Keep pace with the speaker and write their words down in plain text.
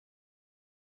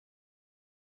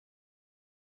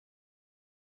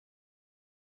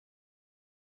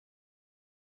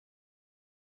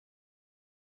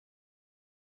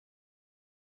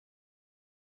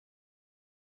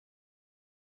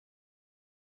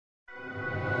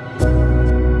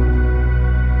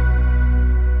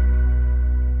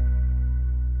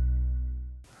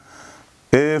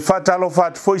Fatalo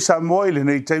fat foi Samoa ile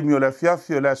nei taimi o le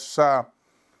fiafi o le sa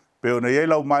pe ona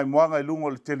yela o mai moanga i lungo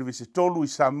le televisi tolu i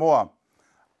Samoa.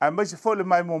 Ai mai se foi le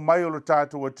mai mo mai o le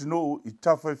tatu wa tino i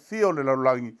tafa fio le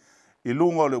laulangi i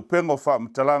lungo le upengo fa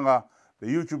mtalanga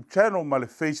le YouTube channel ma le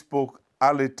Facebook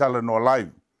ale talanoa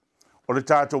live. O le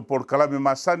tatu por kalami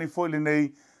masani foi le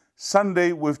nei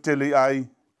Sunday with Teleiai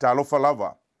talofa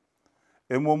lava.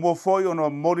 E mo foi ona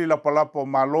mori la palapa o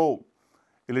malo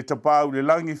i le tapau le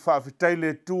langi whaafitai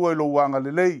le tua i lo wanga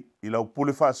le lei, i lau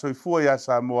pule whaasoifua ia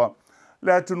Samoa,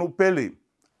 le atunu pele.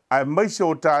 Ai maise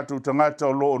o tātou tangata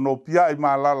o lo no pia i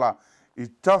malala i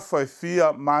tawhai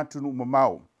fia mātunu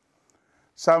mamau.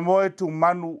 Samoa e tu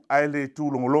manu ai le tu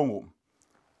longolongo.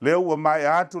 Leo wa mai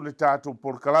atu le tātou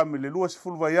por kalami le luas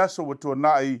fulwa yaso wa tua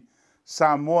nai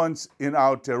Samoans in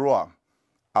Aotearoa.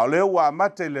 Au leo wa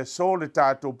amate le so le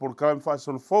tātou por kalami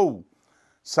whaasolofou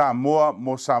Samoa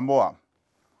mo Samoa.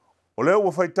 O leo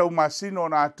wa whaitau masino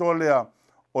na atolea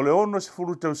o le ono se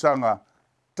furu tausanga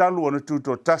talu ana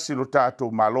tuto tasi lo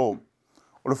tātou malo.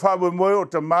 O le whaaboi moe o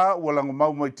ta maa ua lango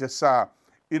mau mai te sā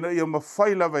ina ia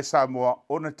mawhaila vai Samoa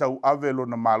o na tau avelo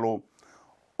na malo.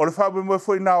 O le whaaboi moe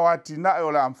fwoi nao ati nae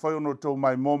o le amwhai ono tau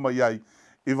mai moma iai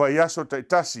i vai aso tai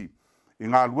tasi i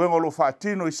ngā luengo lo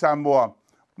whaatino i Samoa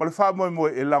ma le whaaboi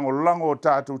moe e lango o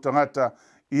tātou tangata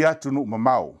i atunu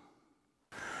mamau.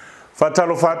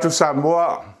 Whatalo whatu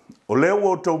Samoa o leo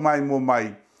o tau mai mo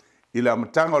mai i la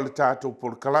matanga o le tātou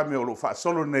por kalame o lo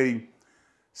whaasolo nei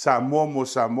Samoa mo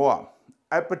Samoa.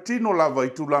 Ai patino lava i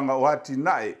tūlanga o ati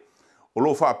nae o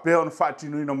lo whaapea on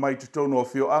whaatino ina mai tutono o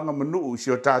whio anga manuu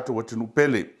si o tātou o tunu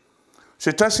pele.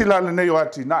 Se tasi lale nei o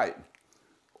ati nae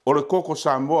o le koko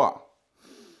Samoa.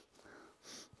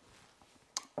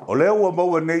 O leo ua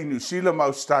maua nei New Zealand ma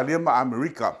Australia ma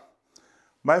Amerika.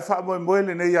 Mai whaamoe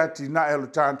moele nei ati nae o le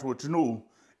tātou o tunu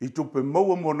i tupe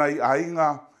maua mona i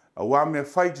ainga a wame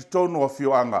whai te tono a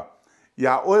whioanga.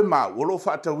 Ia oe mā, walo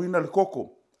whaatawina le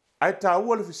koko. Ai tā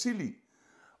ua le whisili.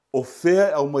 O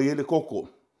whea au mai le koko.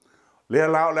 Lea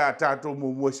lao le a tātou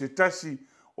mua se tasi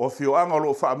o whioanga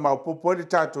lo wha mau popo le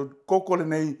tātou koko le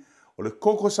nei o le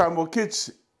koko Samoa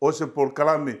Kids o se por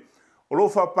kalame. O lo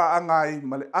wha pa angai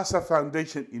ma le Asa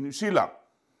Foundation i New Zealand.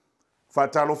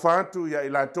 Whaatalo whaatu ia i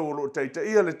la tō lo taita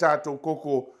ia le tātou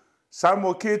koko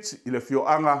Samoa Kids i le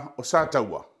whioanga o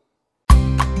Sātaua.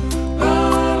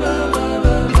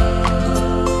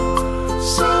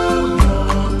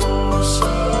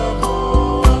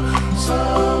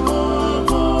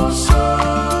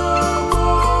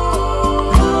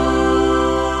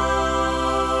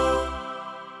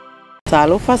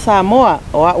 Talofa Samoa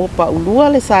o a upa ulua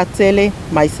le sa tele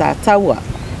mai Sātaua.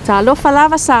 Talofa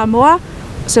lava Samoa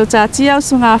se o tātia o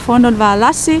sunga whono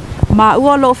valasi ma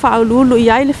ua lo whaululu i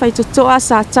ai le whaitotoa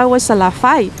Sātaua i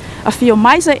salawhai. A whio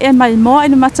maisa e mai moa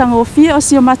ina matanga o whia o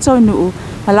si o matou nuu.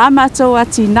 Ma la matou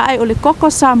ati nae o le koko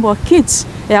Samoa Kids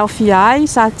e au whia ai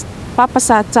papa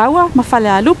Sātaua ma whale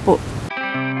a lupo.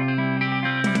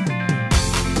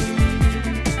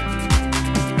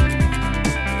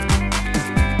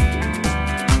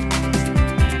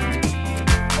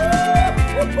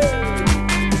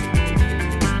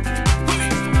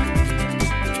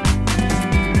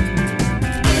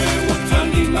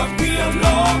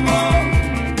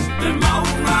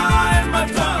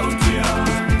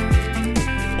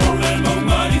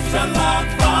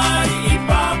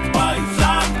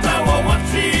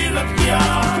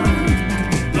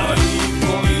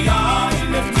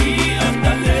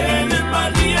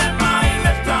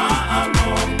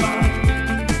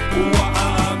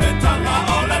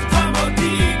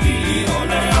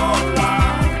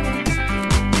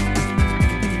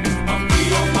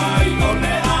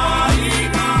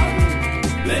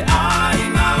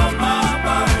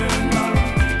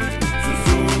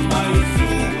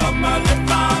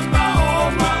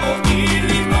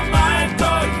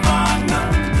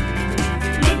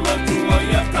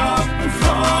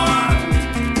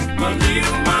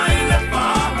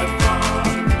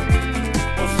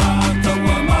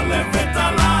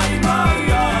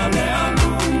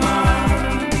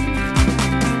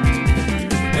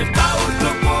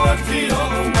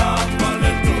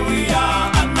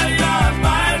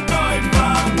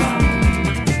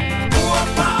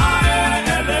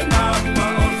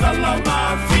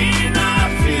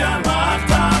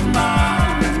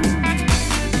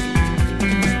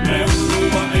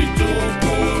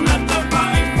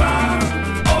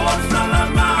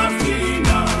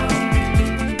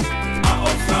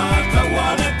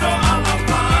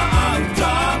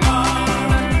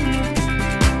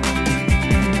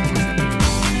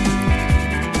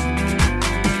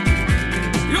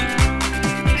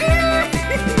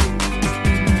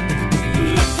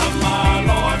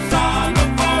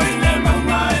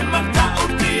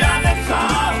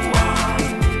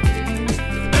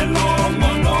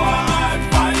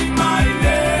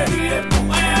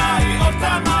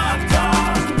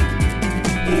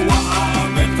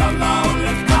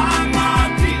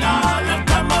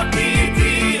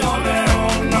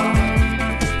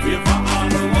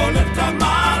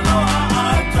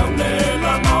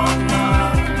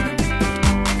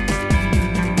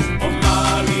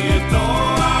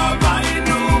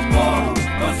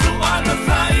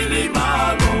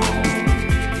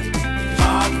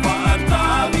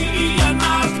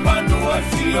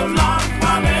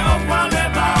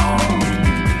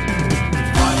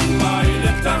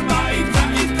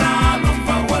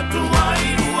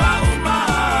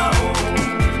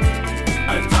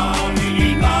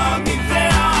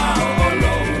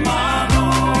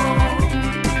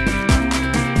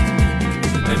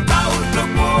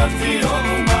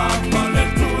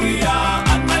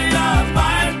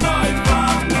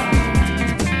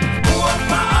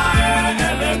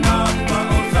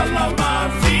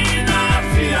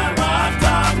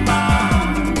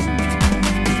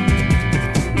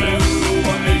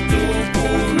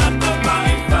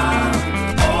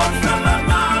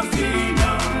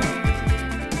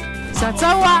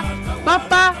 Samoa,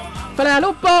 papa,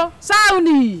 Falalupo,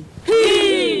 Sauni.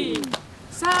 Hi!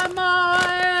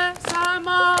 Samoa,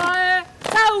 Samoa,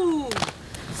 Sau!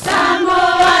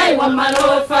 Samoa,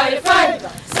 wamalo fai fai.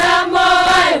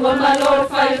 Samoa, wamalo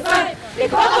fai fai. Le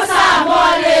koko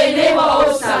Samoa le wa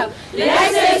osa. Le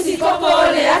aise si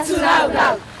koko le aturau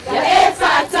lau. Ya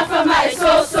efa tafa mai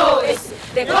so esi.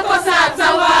 Le koko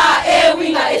Samoa e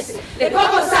winga esi. Le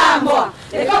koko Samoa,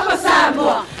 le koko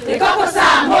Samoa, le koko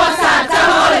Samoa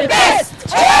Samoa le best.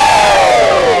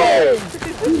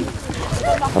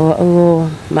 O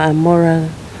maamora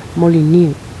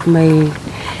molini mai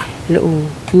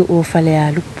lo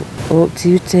falea lupo o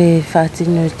tiute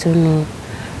fatino tono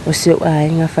o se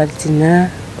ainga fatina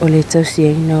o le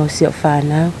tausiena o se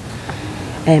fana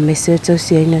e me se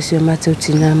tausiena se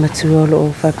matautina matuolo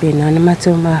o fapena na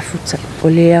matau mafuta o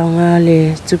le anga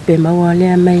le tupe maua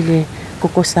le mai le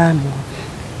koko Samoa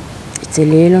te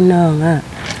lelo na nga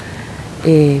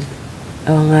e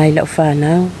o ngai la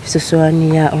fana so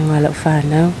soani ya o ngala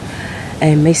fana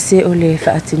e me se o le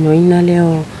fatinoina le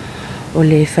o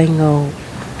le fainga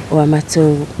o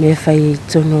amato me fai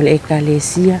tono le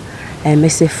ekalesia e me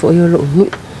se foi o lo nu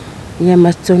ia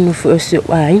matono foi o se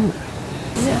ai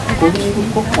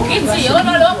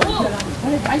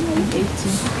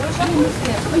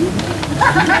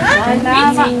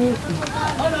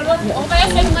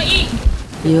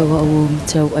Yo o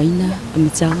tau aina o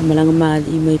tau malanga mal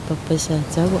I mai papa sa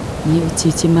tau ni o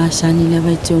titi masani na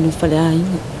vai tono fale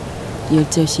aina yo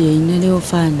te si aina le o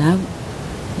fana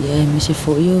ye me se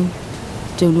fo yo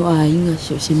tono aina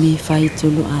so se me fai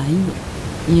tono aina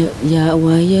ya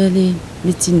wa ya le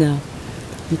mitina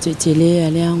mi te le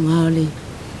ale ngale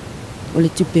o le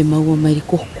tupe mau mai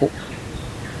koko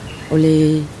o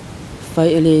le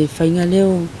fai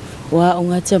ngaleo wa o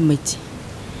ngata miti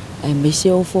ai me se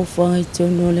o fofo ai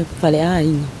tono le fale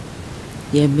aina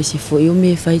ye me se fo yo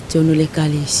me fai tono le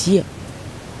kalesia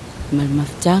mal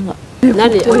maftanga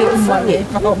nani o fange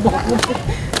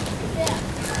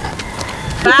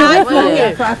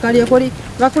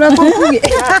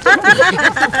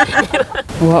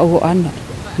wa ana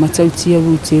matautia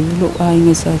buti lo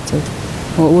ainga sa tau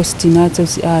o ostina tau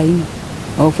si ainga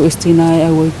o fo ostina ai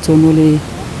o tono le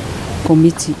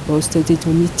komiti o state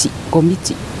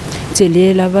komiti te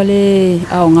le lava le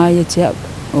ao ngai te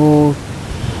o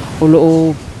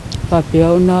lo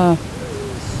papea ona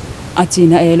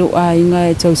atina e lo ainga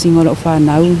e tau singa lo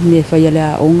whanau me whai le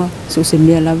aonga so se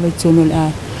mea lava i tono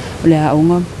le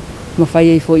aonga ma whai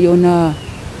e fo i ona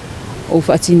o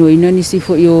whaatino ina nisi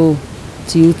fo i o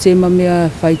ti ute ma mea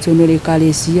whai tono le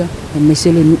kalesia e me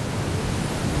se le nu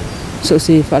so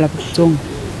se whalapatonga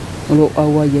o lo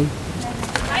aua iei.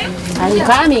 I'm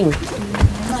coming.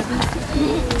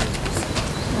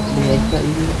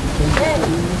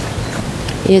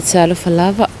 Ia talo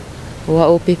falava wa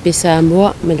o pepe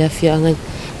Samoa me la fianga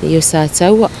ia sa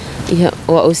taua ia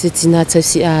o se tina tau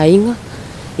si ainga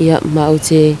ia ma o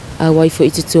te awai fo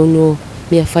i te tono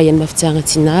mea whaian mawhtanga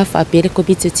tina wha pere ko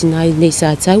bita tina nei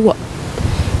sa taua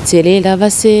te le lava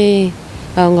se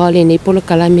a ngale nei polo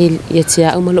kalame ia te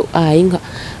au malo ainga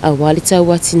a wale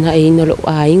taua tina e ino lo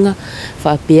ainga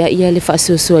wha pea ia le wha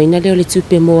sosoina leo le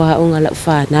tupe moa o ngala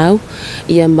whanau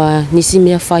ia ma nisi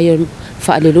mea whaian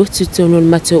wha le lotu tono le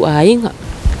matou ainga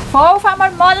Fo fa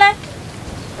mal mole.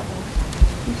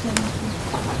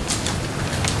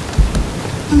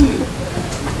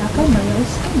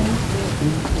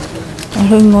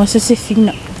 Alo ngosa se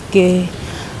fina ke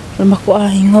le mako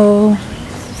aingo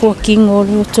fo kingo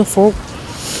lo to fo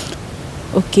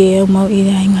oke mau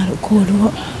ida inga ko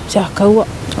lo sa kawa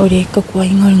ore ka ko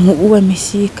inga ngu e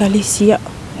mesi kalesia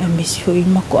e mesi fo i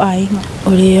mako ainga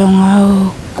ore nga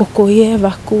koko ye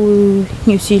va ku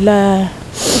New Zealand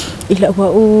ila wa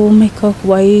o me ka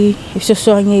wai so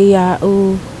soange ya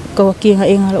o ka kinga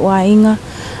inga lo ainga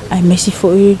ai mesi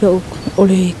fo i lo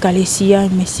ole kalesia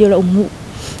mesi lo mu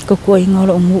ka ko inga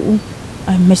lo mu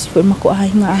ai mesi fo mako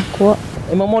ainga ko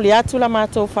E momoli atu la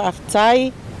mātou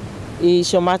whaaftai I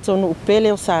so mātou no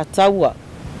upele o sa taua.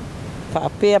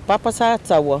 whaapea papa sa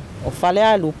taua o whale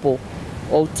a lupo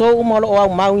o tō umalo o au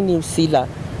maui New Zealand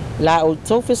la o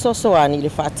tō whesosoani le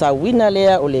whaatau wina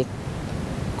lea o le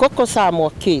koko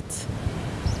Samoa Kids.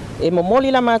 E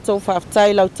momoli la mātou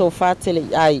whaatai lau tō whātele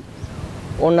ai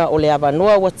ona o le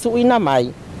awanoa watuina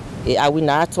mai e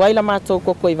awina atu ai la mātou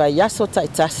koko i vai aso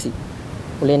taitasi.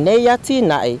 O le nei ati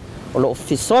nae o lo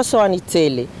whesosoani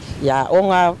tele ia o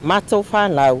ngā mātou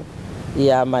whanau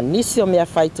ia manisi o mea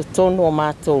whaito tonu o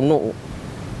mātou nuu.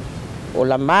 O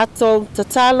la mātou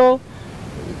tatalo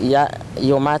ia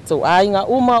i o mātou ainga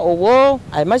uma o wō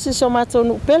ai maisi so mātou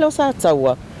nuu pele o sa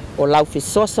taua o lau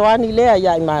whesosoani lea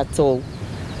ia i mātou.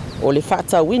 O le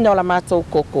whaatau wina o la mātou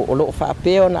koko o loo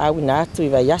whaapeo na awina atu i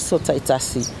vai aso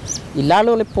taitasi. I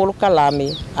lalo le polo kalame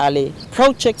a le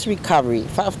Project Recovery.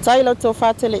 Whaafutai lau tō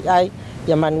whaatele ai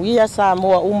ia manuia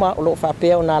Samoa uma o loo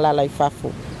whaapeo na lalai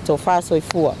whafu. Tō whaaso i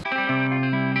fua.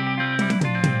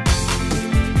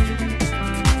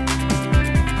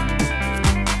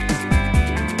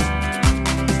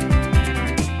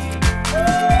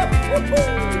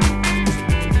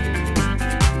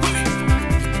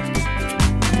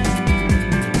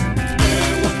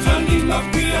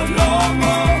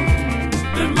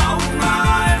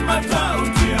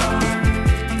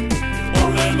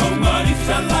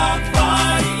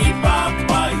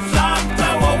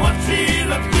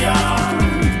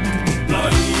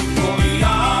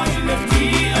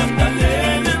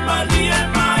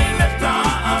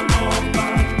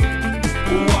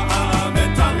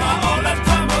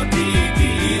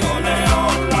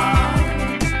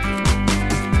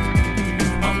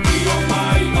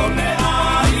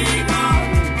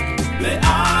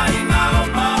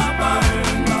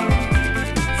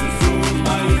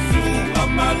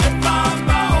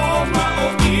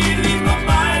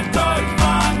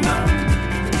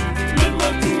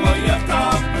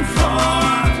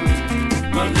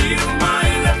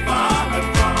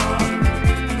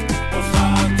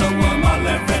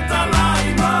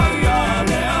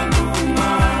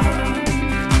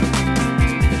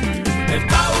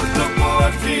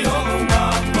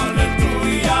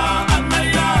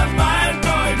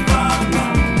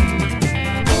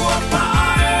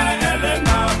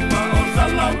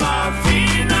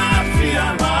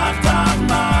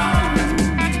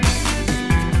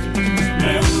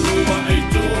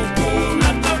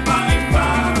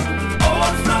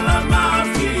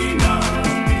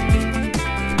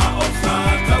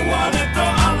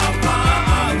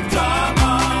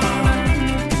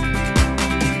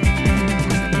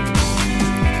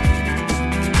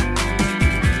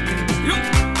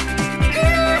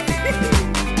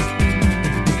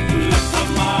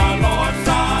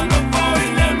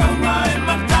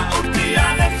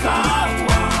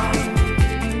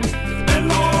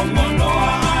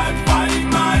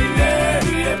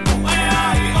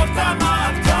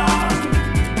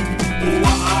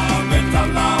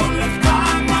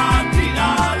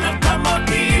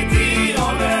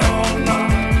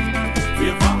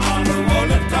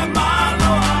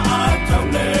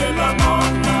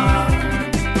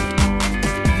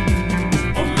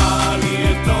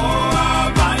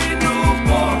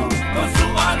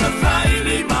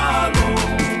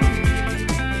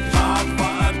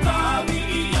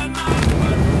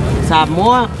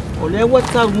 Samoa o le ua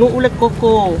tau nuu le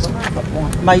koko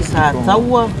mai sa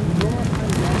taua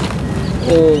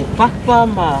o papa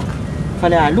ma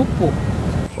whale a lupo.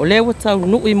 O le ua tau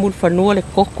nuu i mul whanua le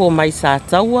koko mai sa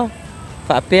taua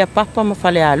whaapea papa ma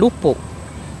whale a lupo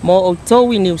mo o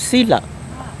tau i New Zealand.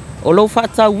 O lau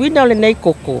whaatau wina o le nei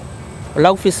koko o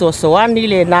lau whesoasoani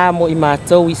le nā mo i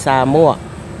mātou i Samoa.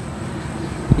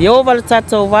 I ova le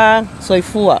tātou wā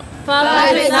soifua.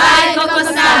 Whakawhetai koko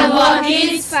Samoa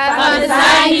Kids,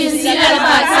 whakawhetai New Zealand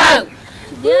whātau.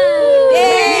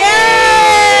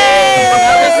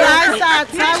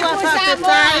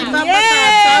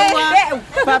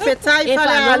 Whawhetai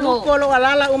whale a lupo lo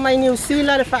alala o mai New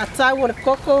Zealand whātau o le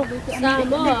koko.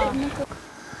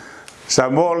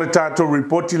 Samoa le tātou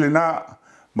reporti le nā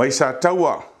mai sa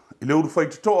taua i le uru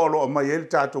whaitutoa lo mai e le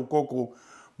tātou koko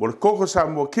mo le koko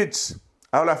Samoa Kids.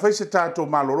 Au la whaise tātou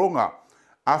maloronga.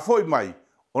 A foi mai,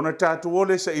 ona tātou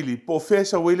ole sa ili, po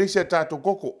whesa wele sa tātou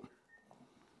koko.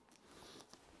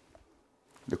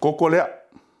 Le koko lea.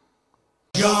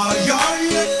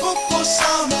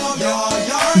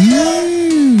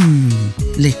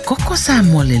 Le koko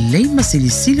Samoa le lei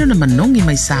masilisilo na manongi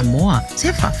mai Samoa.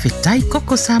 Se whawhetai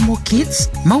koko Samoa Kids.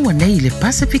 Maua nei le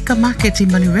Pacifica Market I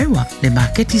Manurewa. Le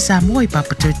marketi Samoa I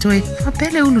Papatoetoe.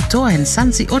 Whapele ulu toa en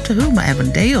Sansi Otahuma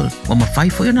Avondale. Wa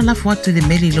mawhaifo yona lafu atu le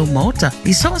meli lo maota.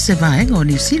 I soa se vaenga o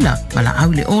New Zealand. Mala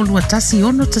au le olua tasi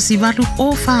ono tasi walu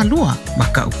o whaalua.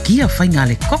 Maka ukia whainga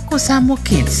le koko Samoa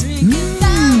Kids.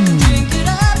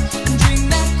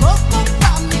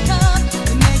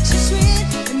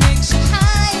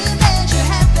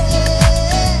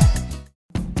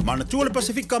 Mana tua le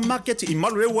Pacifica Market I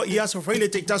Malurewa I asa whaile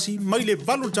te itasi mai le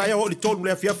valu taia ho li tolu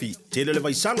le afiafi. Tele le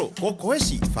vaisalo, koko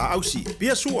hesi, wha ausi,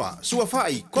 pia sua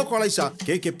whai, koko alaisa,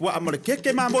 keke pua amare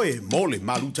keke mamoe, mole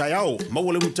malu taia o,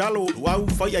 maua le mutalo, uau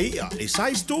whai aia, le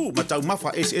size tu, matau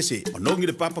mafa SS, manongi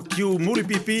le papa kiu, muri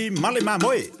pipi, male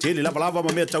mamoe, tele lava lava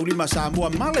mamea tau lima Samoa,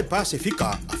 male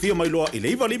Pacifica, a fia mai loa I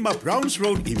le iwa lima Browns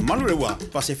Road I Malurewa,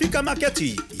 Pacifica Market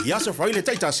I asa whaile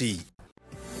te itasi.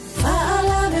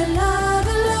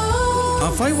 A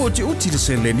whai wo te uti le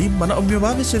se leni, mana o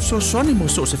miawave se so swani mo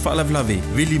so se whaalavlave.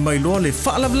 Vili mai loa le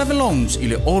whaalavlave longs I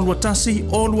le olua tasi,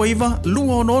 olua iwa,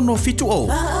 lua ono fitu o.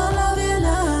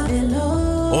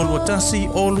 Olua tasi,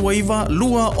 olua iwa,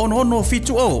 lua ono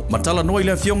fitu o. Matala noa I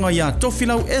le fionga ia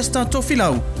tofilau esta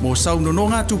tofilau, mo sau nono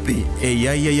ngā tupe, e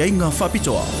iai ngā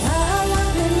whapitoa.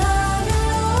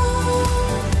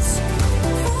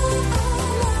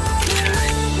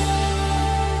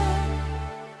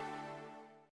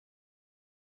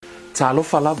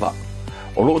 Talofa lava.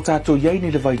 O loo tātou iai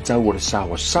ni le vaitau o le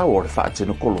sawa o le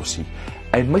whaatino kolosi.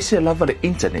 Ai maise lava le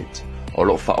internet. O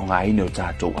loo whaonga ine o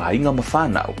tātou a inga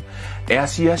mawhanau. E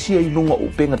asi I lunga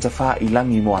upenga ta wha I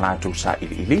langi mo anatou sa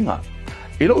ilinga.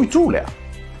 I loo I tūlea.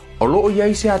 O loo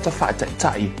iai se ata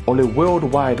whaataitai o le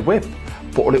World Wide Web.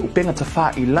 Po o le upenga ta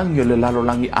wha I langi o le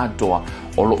lalolangi atoa.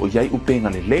 O loo iai upenga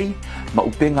le lei, ma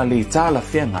upenga le tāla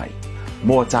whengai.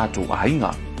 Mo tātou a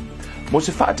inga. Mo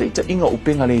se whaataita inga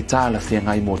upenga le tāla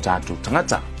whengai mo tātou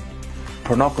tangata.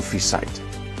 Pornography site.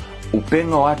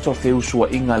 Upenga o ato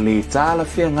wheusua inga le tāla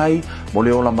whengai mo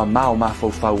le ola mamao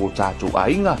mawhauwhau o tātou a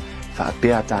inga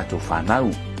whaapea tātou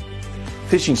whanau.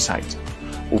 Phishing site.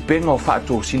 Upenga o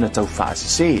whaatou sina tau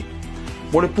whaasise.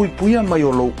 Mo le puipuia mai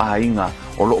o lou a inga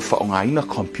o loo whaonga inga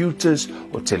computers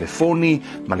o telefoni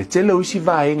ma le tele uisi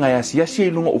vaenga e asi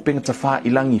lunga upenga ta wha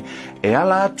ilangi e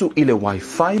ala atu I le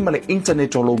wifi ma le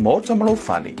internet o lou maota ma lou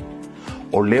whani.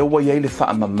 O leo wa iei le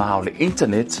wha mamao le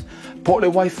internet po le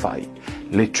wifi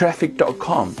le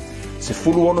traffic.com se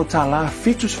fulu ono tā la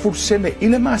fitu se fulu sene I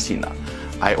le masina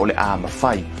ai o le a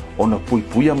mawhai ona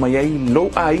puipuia mai ei lou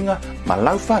a inga ma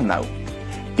lau whanau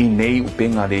I nei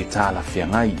upenga le tāla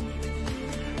whiangai.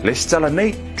 Le stala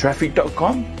nei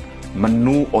traffic.com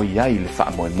manu o iai le wha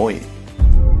moe moe.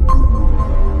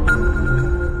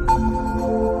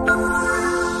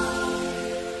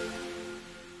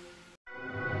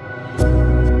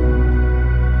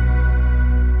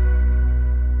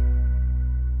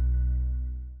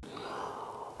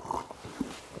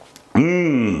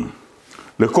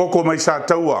 Le koko mai sa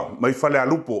taua, mai whale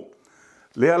alupo.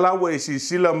 Le alawa si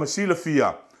sila masila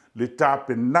fia, le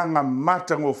tape nanga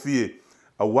matango fie,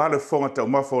 a wale fonga tau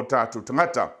mafa o tātou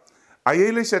tangata. A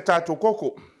iele se tātou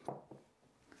koko.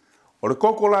 O le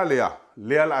koko la lea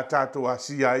la tātou a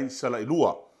si ai sala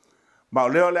ilua. Ma o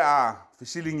leo le a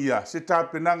fisilingia, se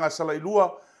tape nanga sala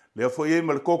ilua, lea fo ie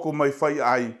ma le koko mai fai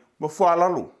ai, ma fua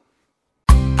lalo.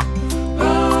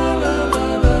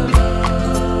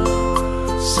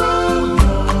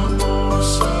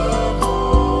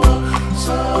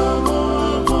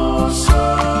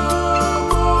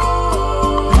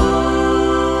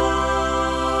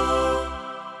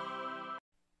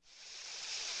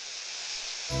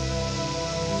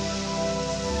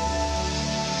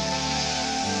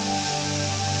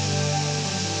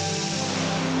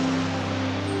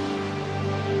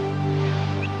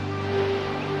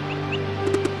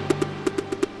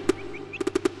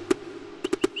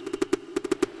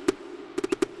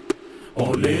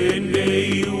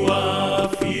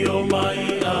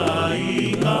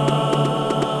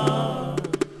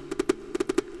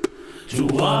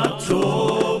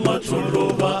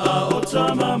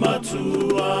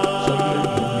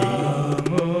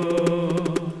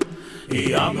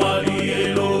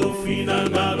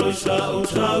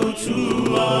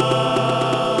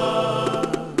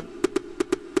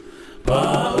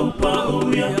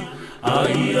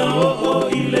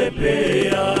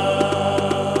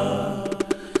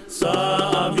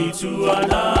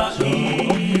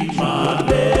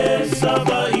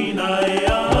 Saba ina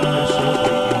ya,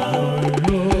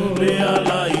 le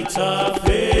ala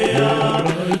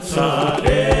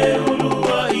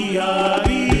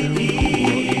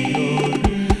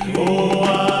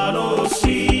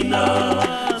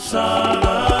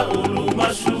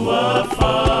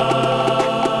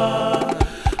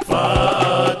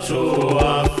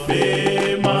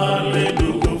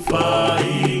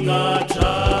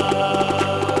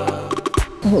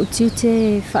tiu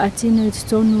te whaatino i te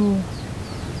tonu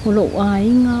o lo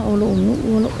ainga, o lo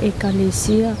nuu, o lo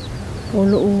ekalesia, o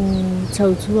lo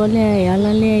tautua lea e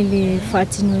ala lea i le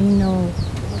whaatino ina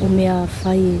o mea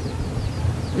whai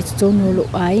i te tonu o lo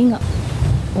ainga.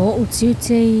 O tiu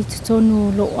te i te tonu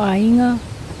o lo ainga,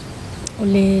 o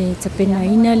le tapena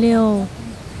ina leo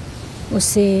o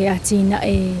se atina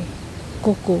e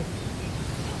koko.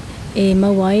 E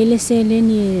mawaile se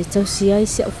leni e tausia i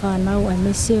se o whanau a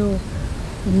mese o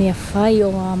mea whai o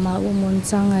a mau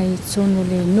montanga i tono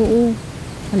le nuu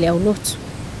a le au lotu.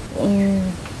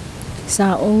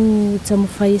 Sa o tamu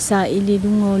whai sa ili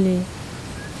lunga o le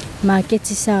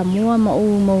maketi Samoa ma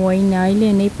o mawaina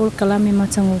ile nei por kalame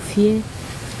matango fie.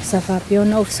 Sa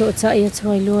whapiona o so ta ia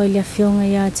tuailoa i le whionga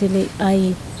ia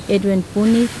Teleiai Ep1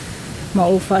 puni. Ma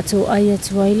o whātou ai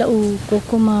atu aila o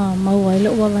koko ma mau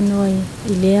aila o awanua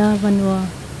i lea awanua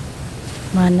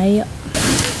mānaia.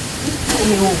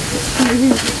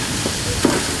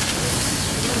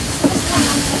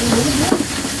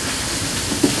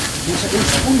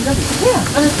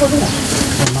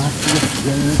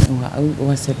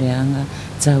 O asareanga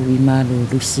tau i malo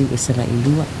lusi o sala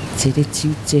ilua. Tere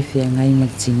tiu te whia ngai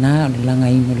matina o le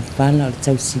langa i mo le pala o le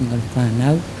tau singa le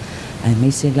whanau. Ai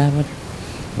mei se lawa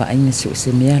wa aina so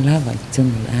se mea lava i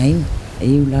tonu aina. E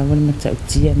iu lava le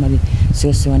matautia ma le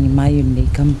soasoani mai o nei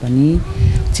company.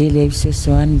 Te le au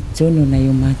soasoani tonu na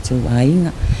iu matou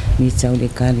aina. Me tau le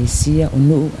kalesia o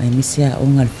nuu ai mese a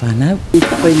onga le whanau. I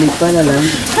pai le pala lang.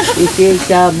 I te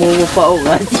sa mo pa o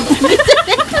ngati.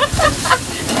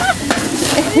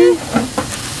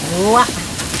 Wa.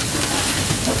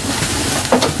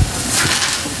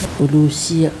 O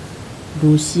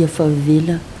Lucia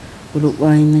favela. O lo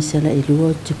wainga sala e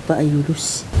lua te pa i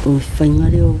ulusi. O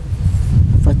whaingare o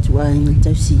whatu wainga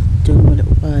tausi. Tōna le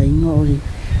wainga o le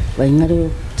waingare o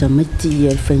tamati i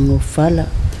al whainga o whala.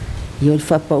 I o le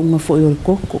whapaunga fo i o le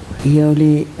koko. I o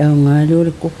le au ngare o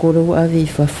le koko rau ave i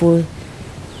whafoe.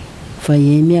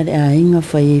 Whai e mea le ainga,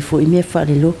 whai e fo i mea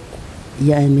whare loko.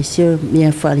 Ia e meseo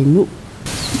mea whare nu.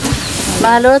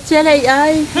 Malo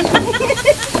Teleiai.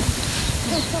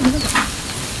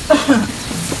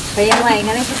 Kaya nga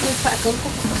nga na sa pagkoko.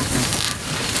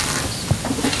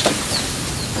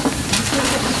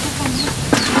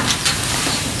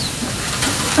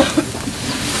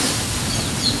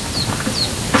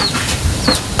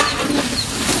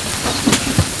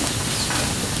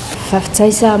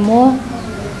 Whaftai Samoa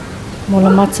mo la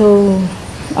matou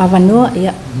awanua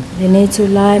ia le nei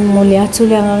tulai mo le atu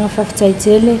le anganga whaftai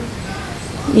tele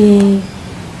i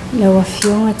le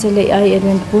wafionga Teleiai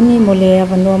Ep1 puni mo le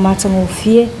awanua matango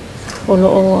fie o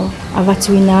loo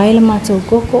awatuina ai le matou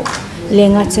koko le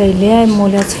ngata i lea mo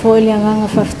le atfo i le anganga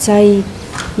whaftai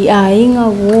i ainga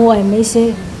wo ai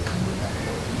mese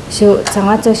so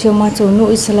tangata sio matou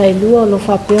nu i sala i lua o lo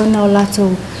whapeona o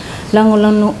latou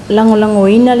lango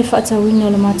ina le whaatawina o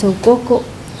le matou koko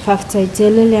whaftai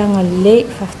tele le anga le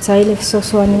whaftai le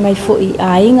sosoani mai fo i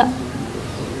ainga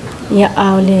ia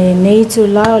au le nei tu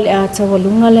la le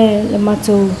atawalunga le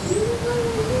matou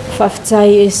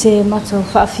whaftai e se matou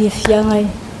whaafiafianga i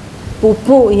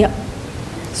pupu ia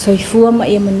soifua ma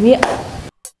ia manuia.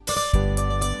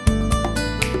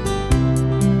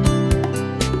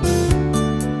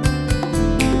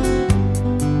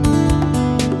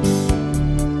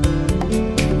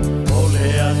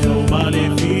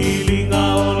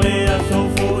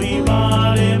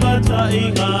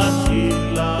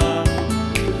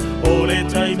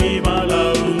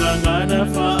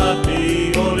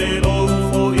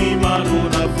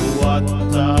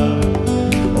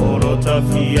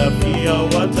 Fia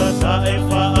watata e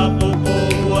whaapopo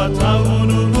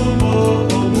wataunu mo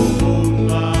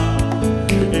omunga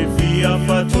e fia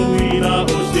fatuina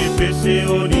o se pese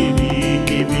o nini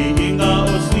i vihinga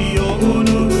o si o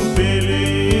unu pele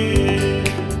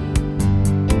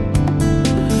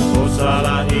o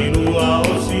sala inua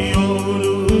o si o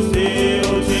unu se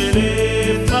o tele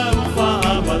tau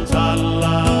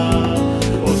whaamatala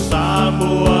o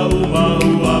Samoa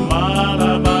ua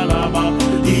mara marama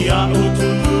ia utu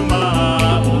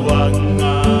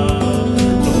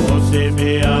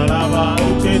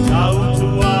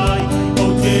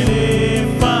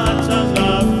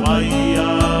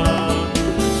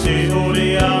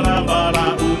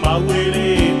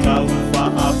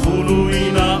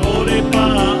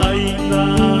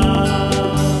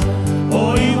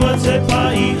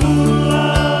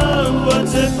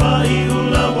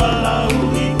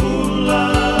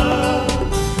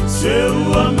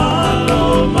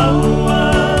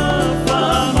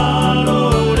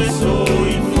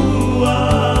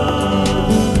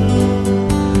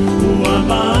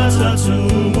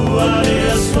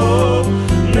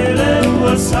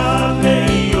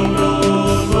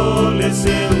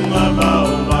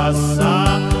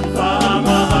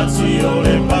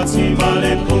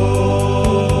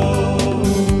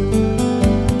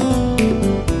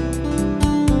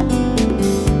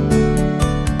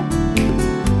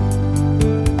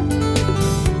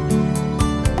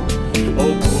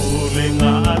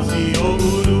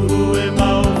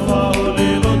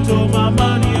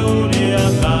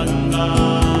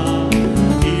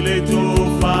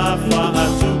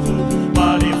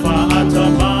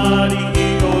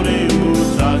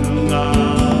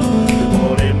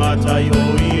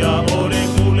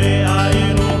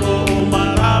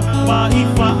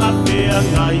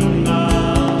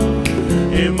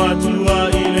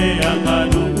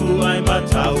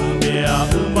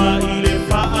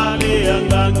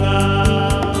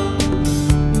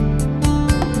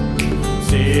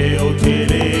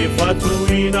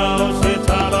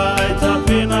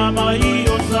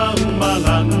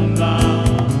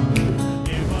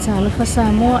fa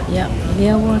Samoa ya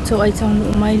lea wa to ai tau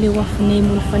no mai le wa fune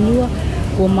mo fanua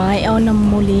o mai ona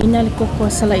molina le koko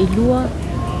sala ilua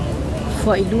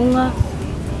fa ilunga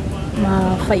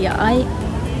ma fa ya ai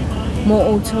mo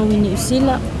o tau ni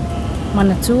usila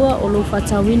manatua o lo fa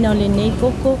tawina le nei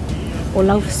koko o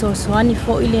lau sosoani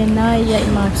fo ile na ya I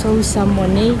mātou Samoa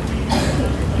nei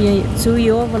ia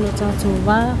tui o walo tātou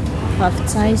wā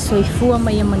whawhitai soifua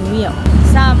mai a manuia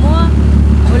Samoa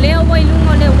o leo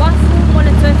wailunga o leo wafu mo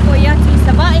le toi fo iatu I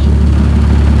savai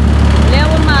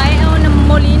leo mai o na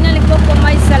molina le koko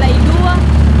mai sala ilua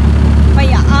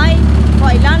whai ai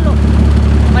whai lalo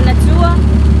manatua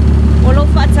o lo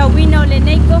whatawina o le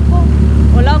nei koko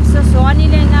o lau sosoani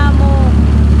le nā mo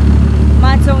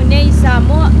mātou nei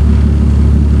Samoa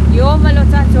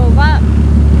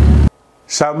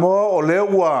Samoa o leo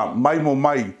ua mai mo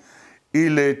mai I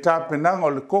le tāpenanga o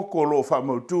le koko lo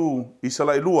whamautu I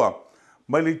Salailua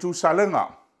mai le tū salenga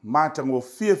mātango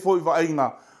fie foi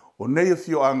vainga o nei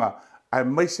fioanga ai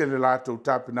maise le lātou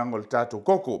tāpenanga o le tātou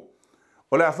koko.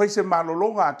 O le awhaise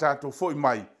malolonga a tātou foi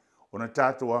mai o na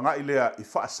tātou anga I lea I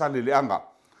whaasale le anga.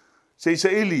 Se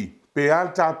isa ili pe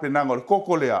al tāpenanga o le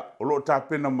koko lea o lo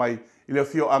tāpena mai I le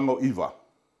fioanga o iwa.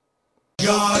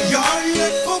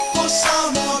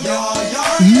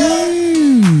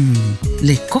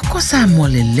 Le koko Samoa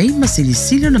le lei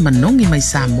masilisilo na manongi mai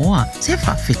Samoa. Se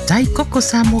whawhetai koko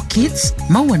Samoa Kids.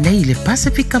 Maua nei le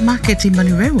Pacifica Market I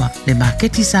Manurewa. Le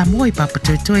marketi Samoa I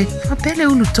Papatoetoe. Whapele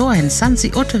ulu toa en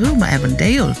Sansi Otahuma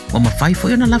Avondale. O mawhai fo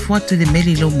yona lafu atu le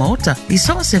meli lo maota. I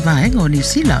soa se vaenga o New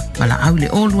Zealand. Mala au le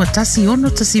olua tasi ono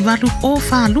tasi walu o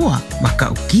whaalua.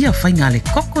 Maka ukia whainga le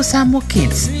koko Samoa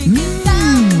Kids.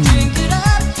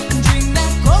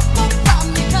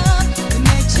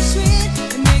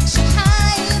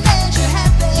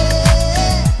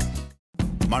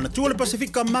 Manatua le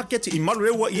Pacifica Market I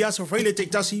Malurewa I asa whaile te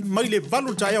tasi mai le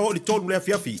valu taia o le tolu lea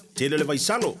fiafi. Tele le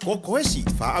vaisalo, koko hesi,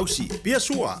 wha ausi, pia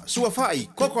sua whai,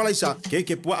 koko alaisa,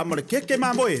 keke pua amare keke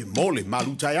mamoe, mole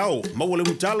malu taia o, maua le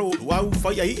mutalo, luau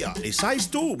whai aia, le size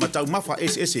 2, matau mafa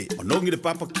SS, onongi le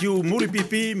papa kiu muli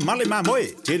pipi, male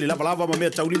mamoe, tele lava lava ma mea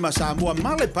taulima Samoa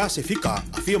male Pacifica,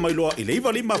 a fia mai loa I le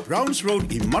iwa lima Browns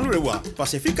Road I Malurewa,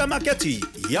 Pacifica Market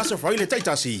I asa whaile te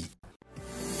tasi.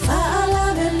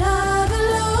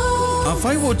 A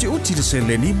whai wo te uti te se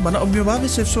leni, mana o mea wawe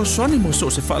se soani mo so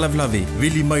se whaalavlave.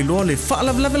 Vili mai loa le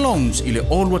whaalavlave longs, I le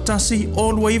olua tasi,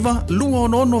 olua iwa, lua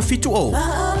ono fitu o.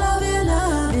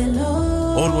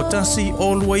 Olua tasi,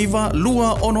 olua iwa,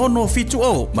 lua ono fitu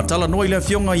o. Matala noa I le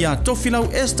fionga ia tofilau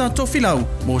esta tofilau,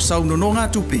 mo sau nono ngā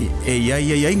tupe, e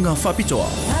iai ngā whapitoa.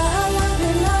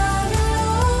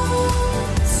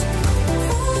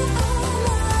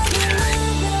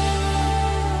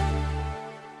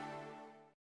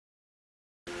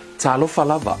 Talofa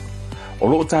lava, o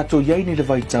loo tātou iai ni le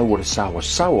vaitau o le sawa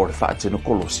o le whaatino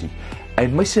kolosi, ai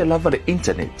maise lava le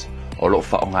internet, o loo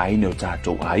whaongaine o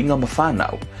tātou hainga ma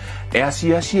whanau, e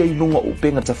asi I lunga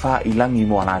upenga ta wha I langi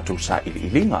mo anātou sa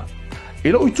ilinga. I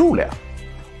loo I tūlea,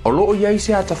 o loo iai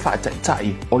se ata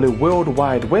whaataitai o le World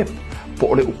Wide Web,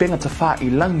 po o le upenga ta wha I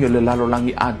langi o le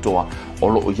lalolangi atoa, o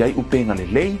loo iai upenga le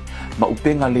lei, ma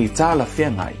upenga le tāla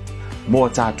whengai, mo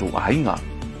tātou hainga.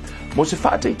 Mo se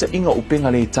whaataita inga upenga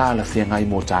le tāla whiangai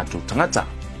mo tātou tangata.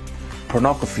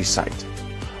 Pornography site.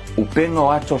 Upenga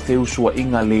o ato te usua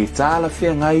inga le tāla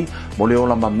whiangai mo le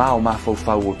ola mamao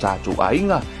mawhauwhau o tātou a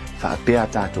inga whaapea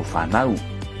tātou whanau.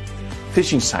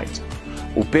 Phishing site.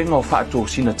 Upenga o whaatou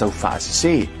sina tau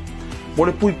whaasese. Mo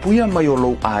le puipuia mai o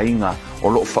lou a inga o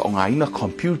loo whaongaina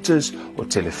computers o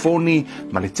telefoni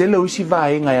ma le tele uisi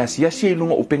vaenga e asiasi e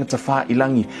lunga upenga ta wha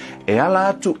ilangi e ala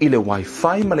atu I le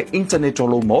wifi ma le internet o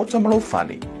lou maota ma lou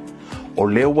whani. O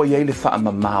leo wa iei le wha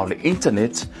mamao le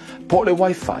internet po le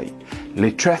wifi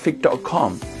le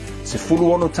traffic.com se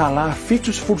fulu ono tā la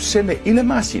fitu se fulu sene I le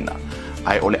masina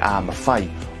ai o le a mawhai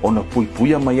o na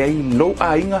puipuia mai ei lou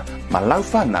a inga ma lau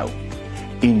whanau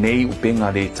I nei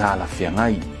upenga le tā la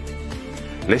whiangai.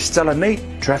 Le stala nei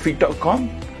traffic.com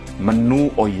manu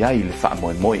o iai le wha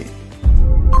moe moe.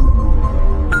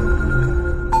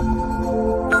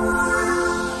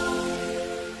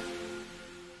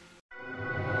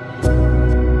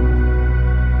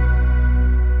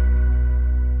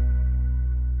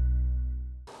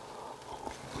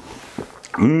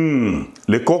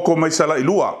 Le koko mai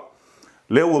Salailua,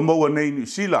 leo ua maua nei New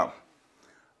Zealand.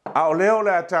 A o leo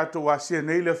le a tātou asia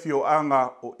nei le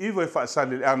fioanga o iwa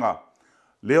whaasale le anga.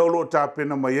 Leo lo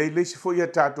tāpena mai ei leisi fo ia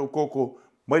tātou koko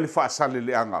mai le whaasale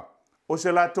le anga. O se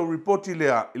lātou reporti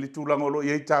lea I le tūlanga lo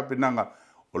iei tāpenanga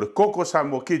o le koko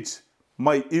Samoa Kids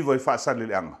mai iwa whaasale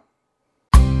le anga.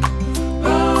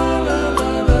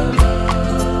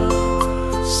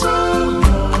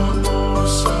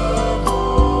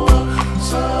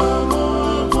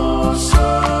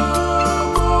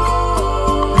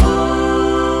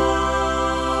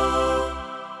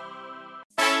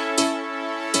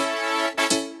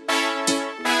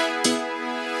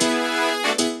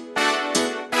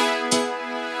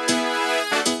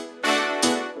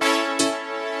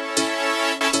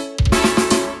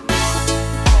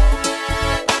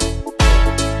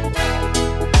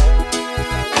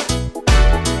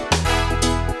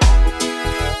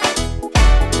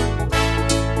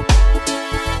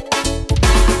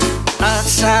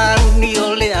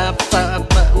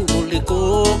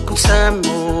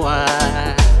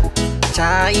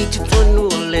 Tai tonu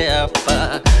le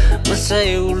apa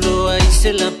Masai ulo ai se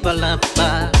la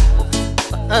palapa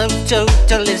Au tau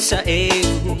tale sa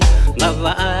eu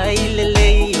Mawai le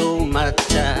leo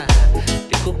mata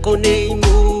Te koko nei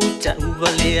muta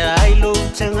Uwale ai lo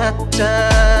tangata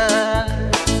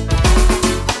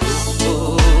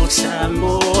O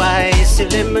Samoa e se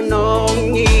le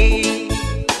manongi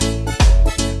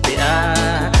Te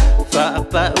a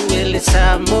whaapa uele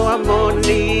Samoa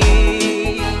moni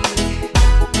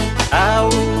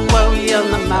Au ia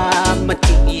mama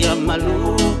tia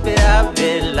malupe a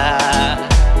vela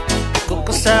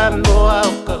Koko Samoa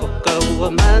oka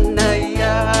ua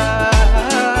manaya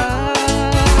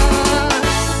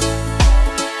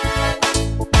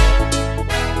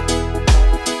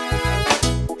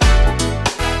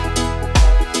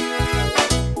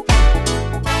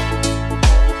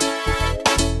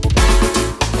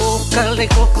Okale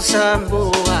koko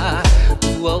Samoa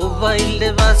Ua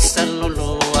uwaile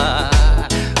vasaloloa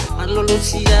Malolo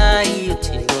siai o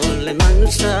tino le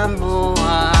manu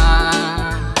Samoa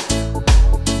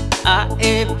A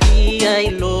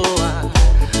Ep1 loa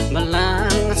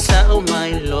Malanga sao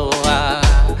mai loa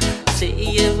Se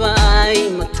ie vai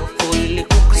matoko i le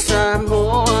koko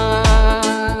Samoa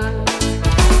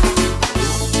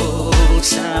O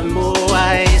Samoa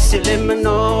e se le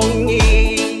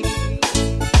manongi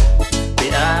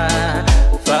Pea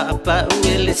whaapa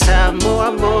uele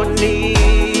Samoa moni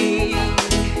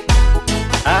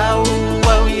Au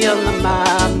ia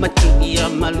mama tia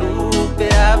malupe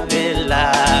a vela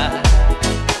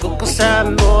Koko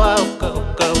Samoa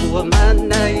oka ua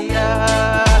manaya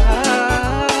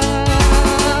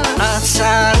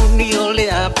Asa uni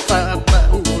ole apa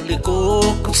ule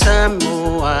koko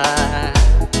Samoa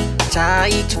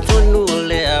Tai tuponu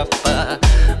ole apa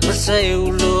Masai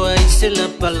ulo ai se la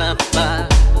palapa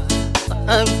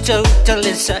Au tau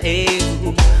tale sa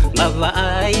eu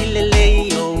Mawai le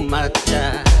leo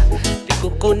mata Te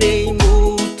koko nei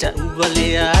muta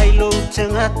Uwale ai lo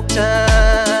tangata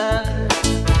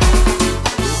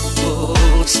O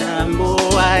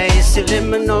Samoa e se le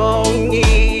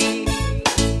manongi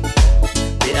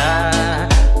Te a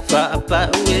whaapa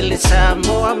uele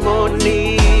Samoa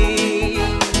moni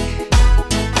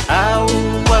Au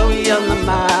ia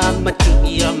mama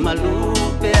tia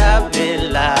malupe a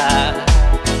vela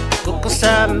Koko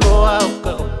Samoa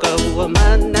oka ua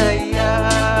manaya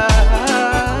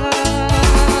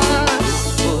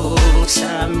O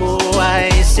Samoa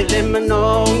e se le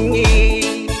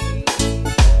manongi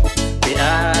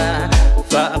Pea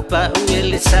whaapa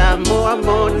uele Samoa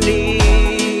moni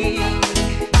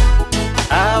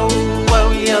Au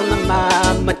ia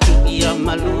mama tia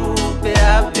malupe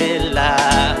a vela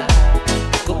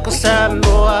Koko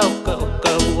Samoa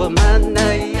oka ua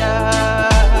manaya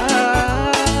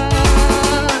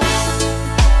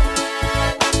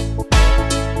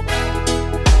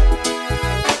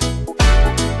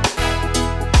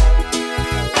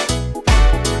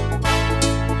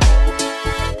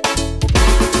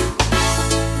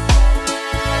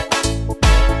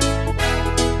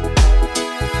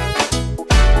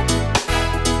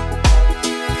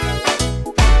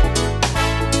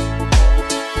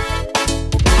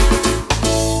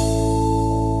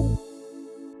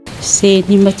Se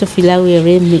ni matofilau e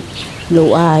reme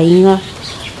lo ainga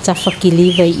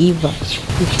tafakiliva iva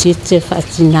tete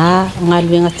fatina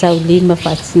ngaluenga tau lima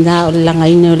fatina o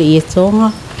langaina o le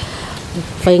ietonga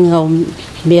fainga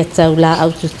mea tau la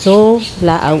autoto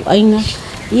la au aina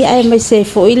ia e mai se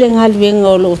fo ile ngaluenga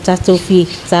o lo tatou fi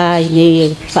tai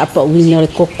ne papa wina le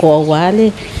koko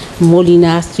wale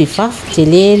molina swifaf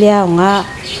telelea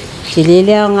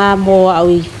nga mo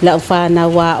au la ufana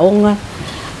wa onga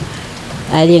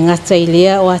Ali ngata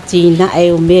ilea o atina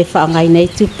e o me whaangai nei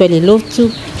tupe le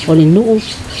lotu o le nuu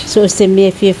so se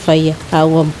me fia whaia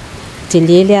au te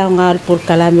lele au ngā por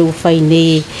kalame o whai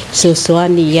nei so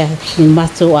soani ia ni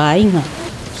mato a inga.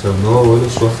 So no o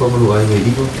soafa malu ai nei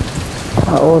iwa?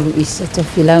 A olu isa to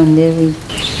filau newi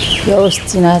ia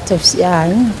ostina to si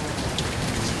a inga.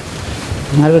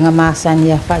 Ngalu ngā masani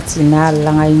ia whatina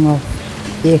langa ingo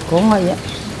e konga ia.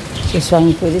 So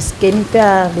soani po skeni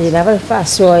pia le lava le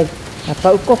whaasoa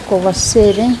Apa ukoko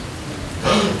wasere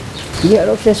ia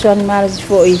lo feso animales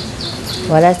foi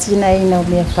wala tina ina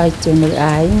me fai tonu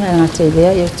ai na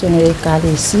telea ia tonu e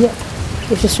kalesia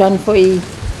e feso an foi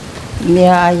me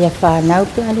ai fa na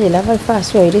utale lava fa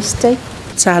so ireste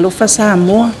Talo fa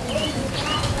Samoa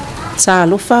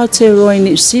Talo fa te roi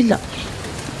ni sila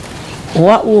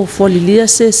wa o folilia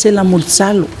se la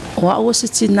mulsalo wa o se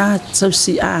tina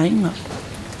tausi ainga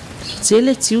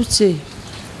tele tiute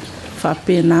fa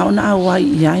pena ona awai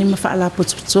ia ma fa la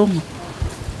potsonga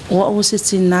o se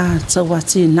tina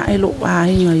tawati na elo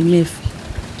ainga I me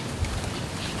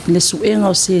le suenga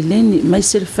o se leni mai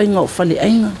se fainga o fale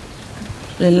ainga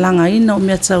le langa ina o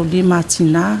mea tau lima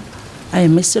tina ai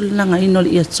mai se langa ina o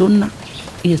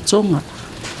ia tonga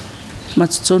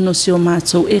matutono si o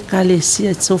mātou e kale si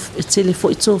e telefo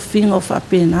I tō finga o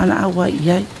whapena ana awa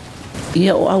iai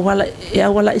ia o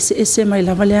awala ese mai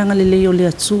lava leanga le leo le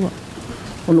atua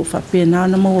o lo whapena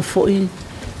ana maua foi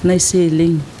nei se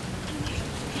ling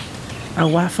a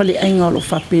wafale ainga o lo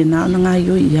whapena ana ngā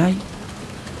ioi iai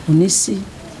o nisi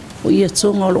o ia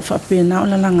tonga o lo whapena o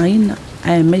la langa ina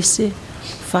ai mai se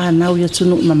whanau ia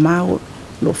tunu mamao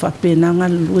lo whapena ngā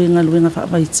luenga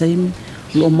whawai taimi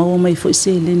lo mau mai foi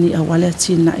se leni a wale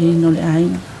tina e no le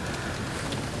ainga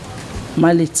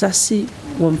ma le tasi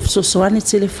o sosoani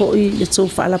telefoi e tō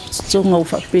whaala tonga o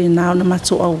whapena o na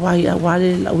mato a wai a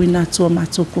wale la wina toa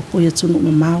mato koko ia tunu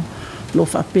mamao lo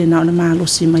whapena o na malo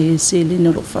si mai e se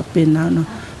leni lo whapena o na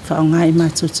whaongai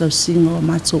mato tau singa o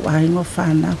mato ainga o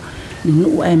whanau ni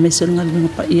nuu ai mese nga luenga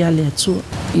pa ia le atua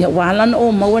ia walan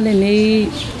o mawane nei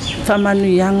whamanu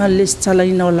ianga les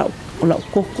talaina o la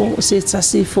koko o se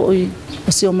tasi foi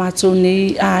o se o matou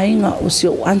nei ainga o se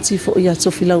o anti foi ia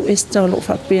tofilau esta o lo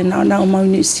whapena na o mau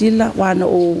New Zealand wana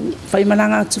o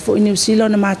whaimananga atu foi New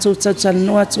Zealand na matou tau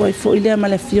noa toi foi lea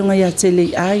male fionga ia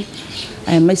Teleiai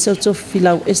ai mai se o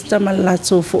tofilau esta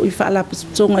malato foi whaala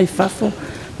tonga I fafo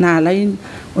na lain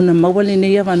o na mawale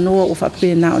nei ava noa o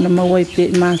whapena o na mawai pe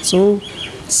matou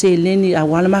se leni a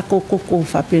wala makoko o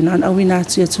whapena na awina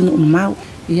atu ia tunu mau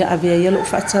ia avea ia lo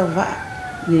whatau waa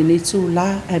nei tu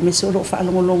la ai me se lo fa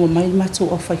longo mai matou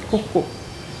o fai koko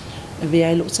ve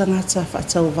ai lo tangata fa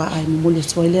tau va ai mo le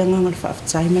toile nga fa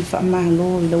tai me fa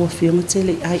malo I lo fiona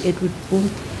Teleiai Ep1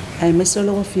 ai me se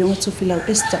lo fiona to filau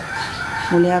esta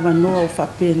mo le ava no o fa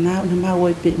pena na ma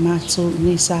wai pe matou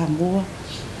ni Samoa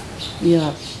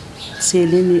ia se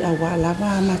leni a wala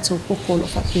va matou koko lo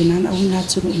fa pena na una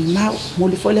tu ma mo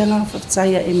le fole nga fa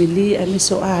tai Emily ai me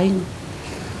so ai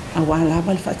a wala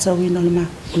bal fa tau ina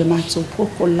le matou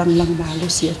koko lang malo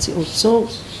si ati o so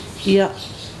ia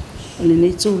le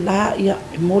nei tu la ia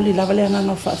moli lava le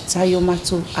nga fa tai o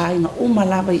matou ai nga uma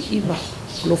lava iva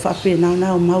lo fa pena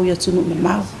na o mau ia tunu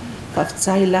mau fa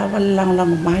tai lava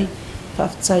lang mai fa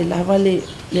tai lava le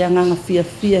nga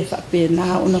fia fa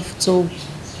pena ona futo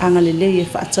anga le e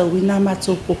fa tau ina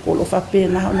matou koko lo fa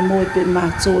pena ona mo pe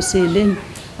matou se len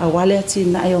a wale ati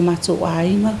na o matou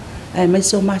ai nga ai mai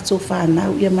so matou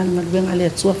whanau ia mangaluenga le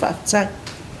atua whaatai.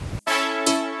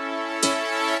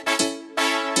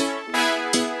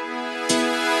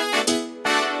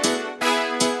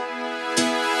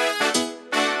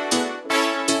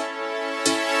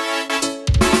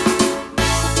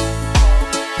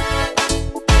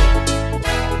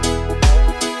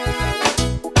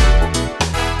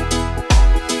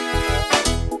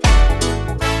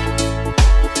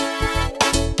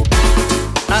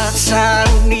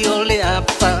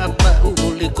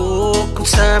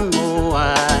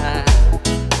 Samoa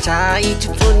tai tu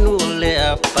tonu le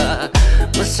apa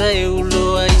masai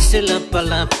ulo ai se la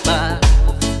palapa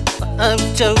au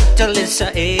chau tale sa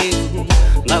e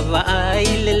lava ai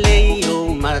le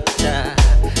o mata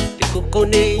te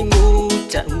kokone mu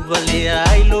ta vale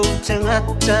ai lo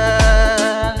tangata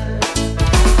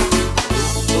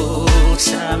o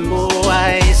Samoa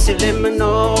ai se le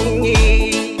manongi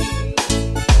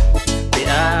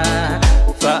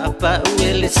Papa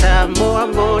uele Samoa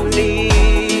moni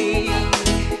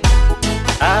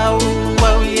au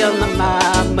ya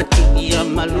mama tia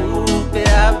malupe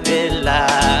avela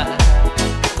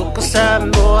koko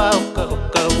Samoa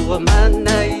koko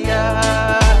manaya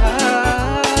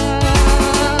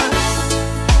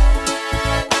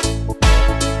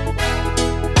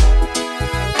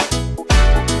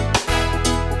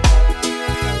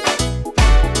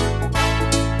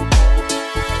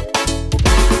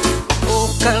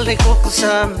Kale koko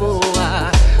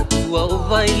Samoa ua o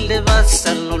vai le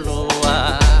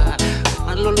vasaloloa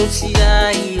malolo sia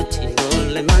I tino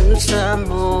le manu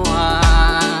Samoa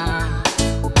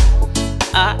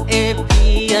a e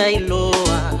pia I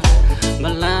loa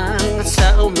malanga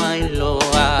sa o mai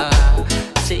loa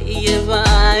se ie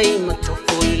vai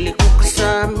matofo I le koko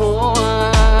Samoa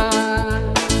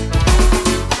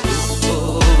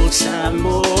o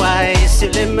Samoa e se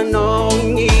le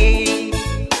manongi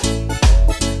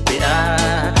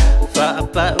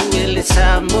Papa uele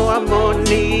Samoa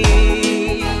moni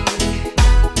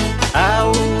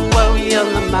au ya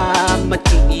mama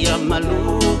tia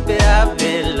malupe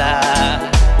avela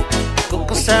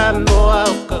koko Samoa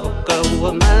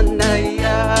koko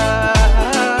manaya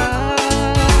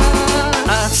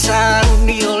asa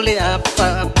uni ole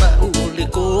apa ule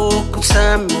koko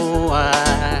Samoa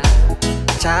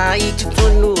Tai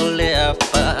tutonu le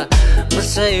apa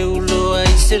Masai ulo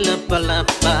ai se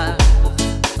lapalapa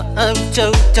Au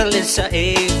tau tale sa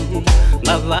eu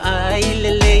Mawai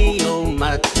le leo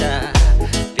mata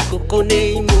Te koko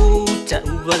nei muta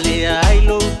Uwale ai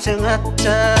lo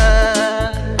tangata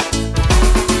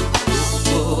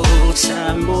O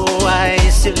Samoa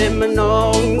e se le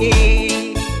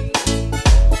manongi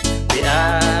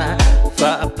Pea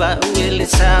Whaapa uele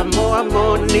Samoa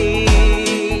moni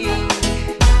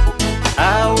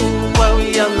Au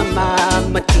ia na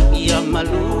mama tu ia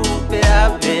malu pe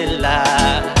avela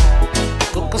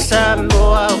Koko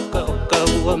Samoa oka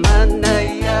ua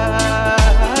manaya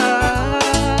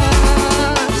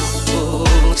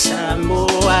O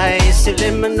Samoa e se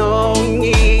le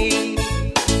manongi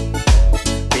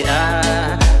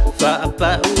Pea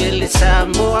whaapa uele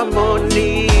Samoa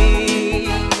moni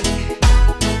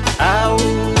Au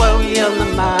ia na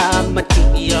mama tu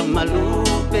ia malu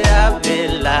pe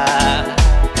avela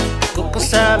Koko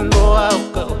Samoa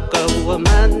oka ua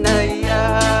manaya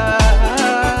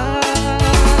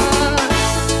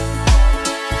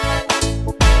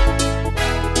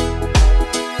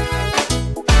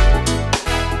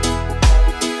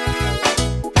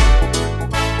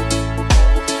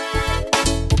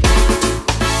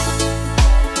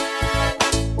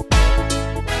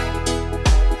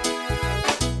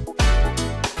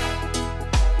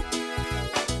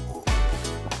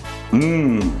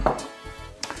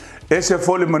Ese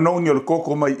fole manongi o le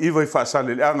koko mai iwa I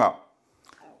whaasale leanga.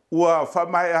 Ua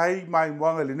whamai ai mai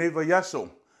mwanga le neiva yaso.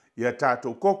 Ia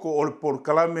tātou koko o le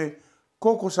porokalame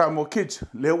Koko Samoa Kids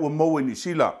leo ua maua ni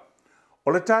sila.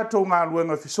 O le tātou ngā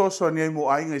luenga fisoso ni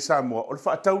aimu ainga I Samoa o le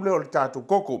whaatau leo le tātou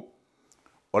koko.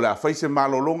 O le awhaise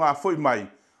malolonga a foi mai.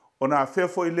 O na awhea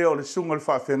foi leo le sunga le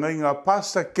whaafengainga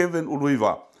Pastor Kevin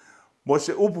Uluiva. Mo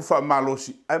se upu wha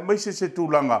malosi ai maise se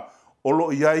tūlanga o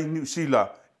lo iai New Zealand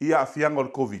ia afianga o le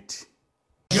COVID.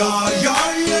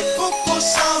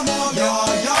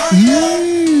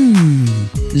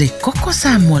 Le Koko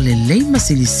Samoa le lei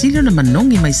masilisilo na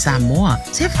manongi mai Samoa.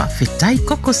 Se whawhetai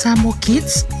Koko Samoa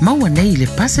Kids. Maua nei le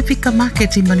Pacifica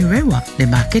Market I Manurewa. Le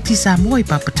marketi Samoa I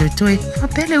Papatoetoe.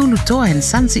 Whapele ulu toa en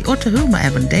Sansi Otahuma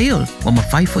Avondale. Wa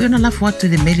mawhaifo iona lafu atu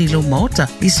le meli lo maota.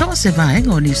 I soa se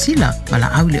vaenga o New Zealand.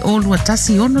 Mala au le olua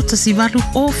tasi ono tasi walu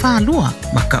o whaalua.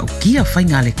 Maka ukia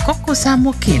whainga le Koko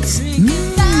Samoa Kids.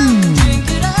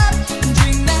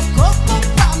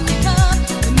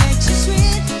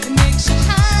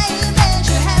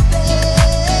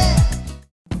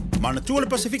 Mana tua le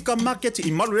Pacifica Market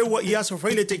I Malurewa I asa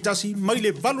whaile te tasi mai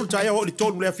le valu taia o le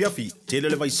tolu lea fiafi. Tele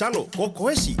le vaisalo, koko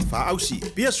hesi, whaausi,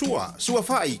 pia sua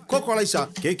whai, koko alaisa,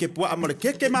 keke pua amare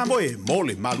keke mamoe,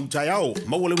 mole malu taia o,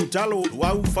 maua le mutalo,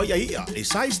 uau whai ahia, le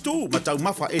size 2, matau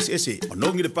mafa SS,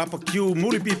 manongi le papa kiu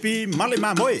muri pipi, male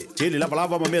mamoe, tele lava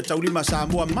lava ma mea taulima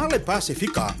Samoa male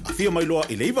Pacifica, a fia mai loa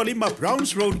I le iwa lima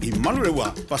Browns Road I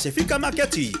Malurewa, Pacifica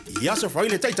Market I asa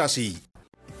whaile te tasi.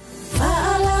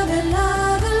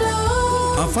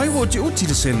 A whai wo te uti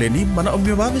le se leni, mana o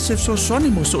mea wawe se so swani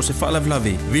mo so se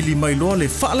whaalavlave. Vili mai loa le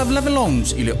whaalavlave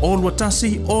longs I le olua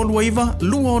tasi, olua iwa,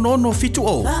 lua ono fitu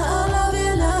o.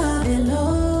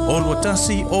 Olua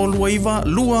tasi, olua iwa,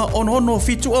 lua ono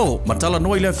fitu o. Matala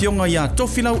noa I le fionga ia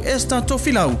tofilau esta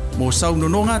tofilau, mo sau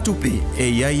nono ngā tupi, e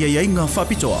iai ngā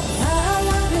whapitoa.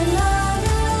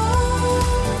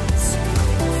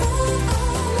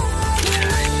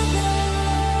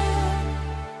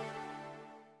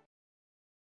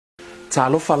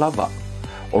 Talofa lava,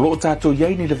 o loo tātou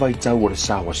iai ni le vaitau o le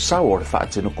sawa o le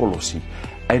whaatino kolosi,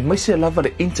 ai maise lava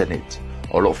le internet,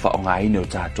 o loo whaonga ine o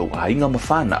tātou hainga ma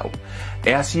whanau,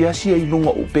 e asi ai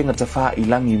lunga upenga ta wha I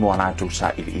langi moa nātou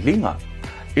sa ilinga.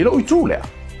 I loo I tūlea,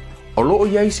 o loo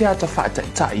iai se ata whaata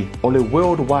tai o le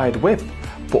World Wide Web,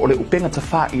 po o le upenga ta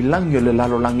wha I langi o le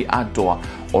lalolangi atoa,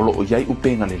 o loo iai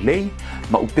upenga le lei,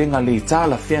 ma upenga le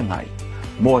tāla whengai,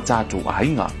 moa tātou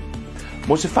hainga.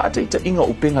 Mo se whaata inga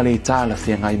upenga le tāla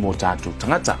whengai mo tātou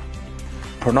tangata.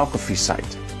 Pornography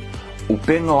site.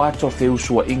 Upenga o ato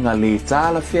wheusua inga le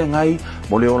tāla whengai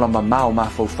mo le ola mamao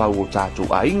mawhauwhau o tātou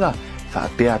a inga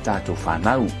whaapea tātou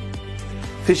whanau.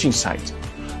 Phishing site.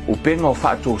 Upenga o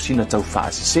whaato sina tau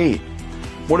whaasese.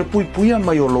 Mo le puipuia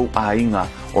mai o lou a inga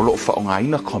o loo whaonga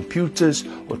ina computers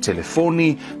o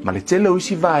telefoni ma le tele o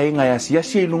isi vaenga e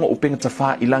asi e lunga upenga ta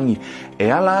wha ilangi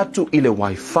e ala atu I le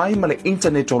wifi ma le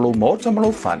internet o lou maota ma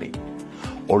lou whani.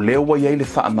 O leo wa iei le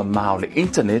wha mamao le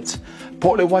internet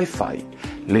po le wifi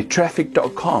le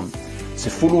traffic.com se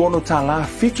fulu ono tā la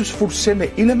fitus fulu sene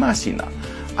I le masina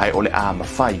ai o le a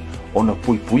mawhai o na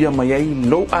puipuia mai ei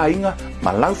lou a inga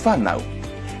ma lau whanau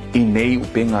I nei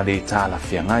upenga le tā la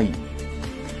whiangai.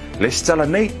 Le stala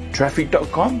nei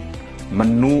traffic.com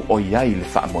manu o iai le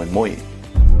wha moe moe.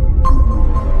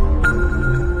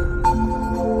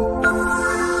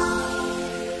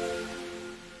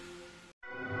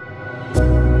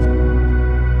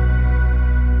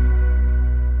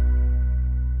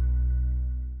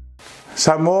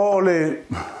 Samoa o le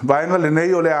vaenga le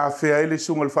nei o le awhea ele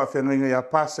sunga le whawhenga ia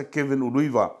pasa Kevin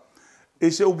Uruiva. E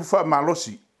se upu wha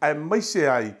malosi, ai maise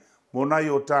ai mo nai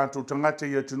o tātou tangata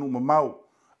ia tunu mamau.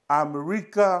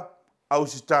 Amerika,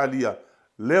 Australia,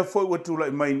 lea foi wa tula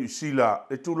i mai New Zealand,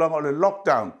 le tulanga o le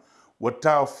lockdown, wa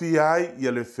tau fia ai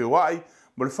ia le whewai,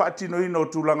 mo le whaatino ina o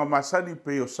tulanga masani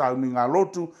pe o sauni ngā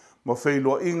lotu, mo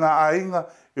whailoa inga a inga,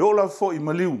 e ola fo i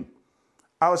maliu.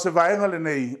 Awa se vaenga le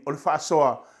nei o le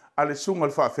whaasoa, ale sunga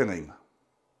le whaawhenga.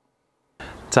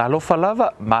 Ta alofa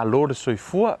lava, ma lore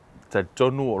soifua, ta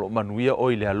tonu o lo manuia o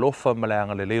i le alofa ma le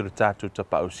anga le leiro tātou ta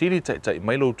pausiri, ta i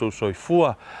mailo tau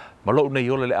soifua, ma lo nei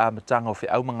ole le amatanga o whi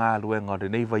au mga aluenga o le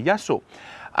nei vai yaso.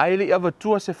 Ai le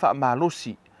avatua se wha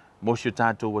malosi, mo si o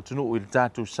tātou watunu o i le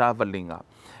tātou sāvalinga.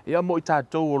 Ia mo i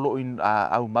tātou o lo in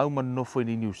au mauman nofo i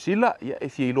New Zealand, ia e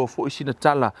fia ilo fo i sina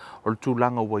tala o le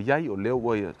tūlanga wa iai o leo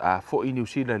wa fo i New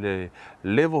Zealand le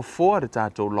level 4 le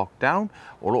tātou lockdown,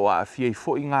 o lo a fia i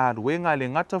fo i ngā ruenga le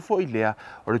ngata fo i lea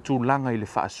o le tūlanga i le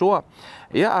whaasoa.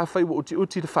 Ia a whai wa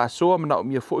uti le whaasoa mana o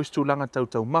mia fo i tūlanga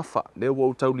tau mafa, leo wa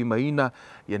utau lima ina,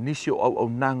 ia nisi o au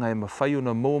nanga e mawhai o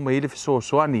na mō ma ele fiso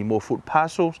soani mo food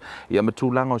parcels, ia ma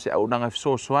tūlanga o se au nanga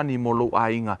fiso soani mo lo a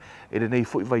inga, e le nei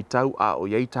fo i vai tau a o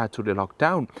iai tātou le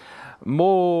lockdown.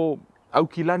 Mo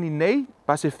aukilani nei,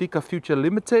 Pacifica Future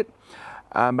Limited,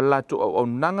 ma lato o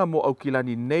nanga mo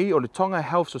aukilani nei o le Tonga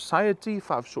Health Society,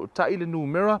 whaafso tai le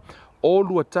numera, o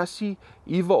lua tasi,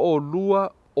 iwa o lua,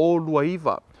 o lua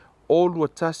iwa. O lua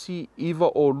tasi,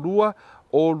 iwa o lua,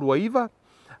 o lua iwa.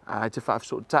 Te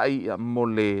whaafso tai mo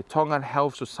le Tonga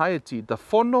Health Society, da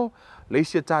fono,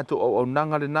 leisia tātou o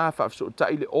nanga le nā, whaafso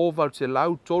tai le oval te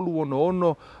lau, tolu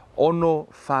ono, ono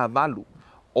whavalu.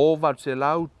 Ova te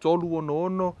lau, tolu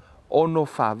ono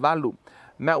whavalu.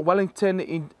 Mount Wellington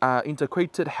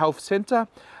Integrated Health Centre,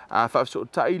 whaafso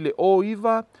tai le o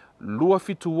iwa, lua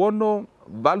fitu ono,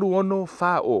 valu ono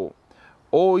whao.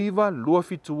 O iwa, lua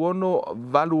fitu ono,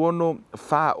 valu ono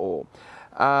whao.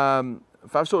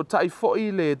 Whaafso tai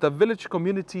foi le The Village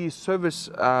Community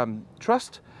Service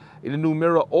Trust, i le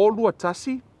numera o lua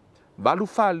tasi, valu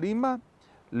wha lima,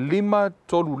 lima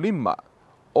tolu lima.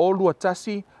 O lua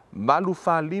tasi, valu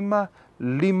wha lima,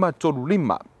 lima tolu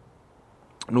lima.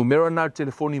 Numero nā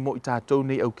telefoni mo i tātou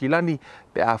nei au kilani,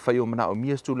 pe a whai o mana o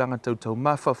mia stulanga tau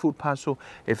mafa, food parcel,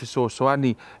 e fiso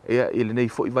soani, e le nei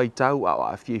fo i vai tau,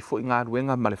 a fie fo i ngā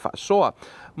ruenga ma le wha soa.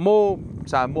 Mo,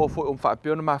 sa mo fo i wha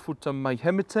peona mafuta mai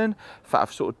Hamilton, wha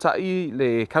fiso tai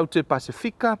le Kaute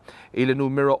Pacifica, e le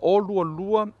numero o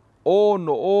lua, o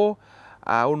no o,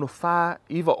 ono wha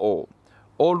iwa o.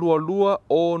 O lua,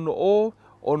 o no o,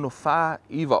 ono wha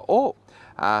iwa o.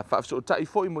 Whaafsootai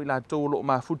fo i mo i la tau lo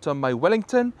mafuta mai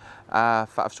Wellington,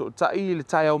 whaafsootai le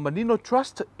tai au Manino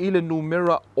Trust i le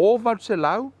numera o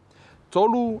Varselau,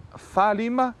 tolu wha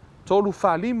lima,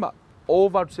 o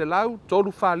Varselau,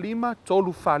 tolu wha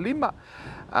lima.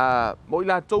 Mo i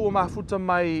la tau mafuta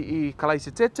mai i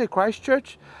Kalaisetete,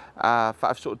 Christchurch,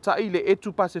 whaafsootai le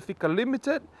Etu Pacifica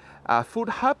Limited, Food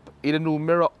Hub i le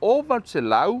numera o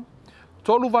Varselau,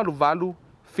 tolu valu,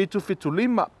 fitu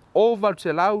lima. O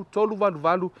Varselau, tolu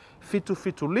valu,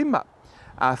 fitu lima.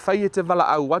 Whai e te wala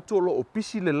au watu o lo o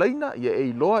pisi le leina, ia e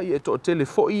iloa, ia e to o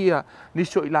telefoi ia,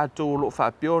 niso i lato o lo o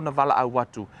whaapio na wala au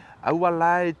watu. Au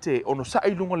ala e te ono sa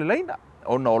ilungo le leina,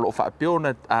 ona o lo o whaapio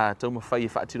na tau mawhai e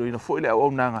whaatiro ina fo i le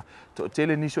au nanga, to o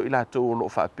tele niso i lato o lo o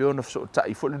whaapio na so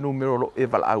tai fo le numero lo e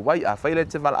wala au wai, whai le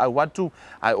te wala au watu,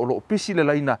 ai o lo o pisi le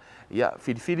leina, ia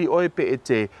whiriwhiri oe pe e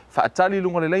te whaatali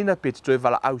lunga le leina, pe te toi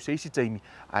wala au seisi taimi,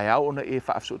 ai au ona e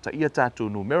whaafsota ia tātou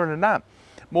numero na nā.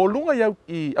 Mo lunga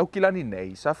i au kilani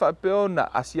nei, sa whaapio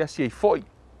na asiasi e foi.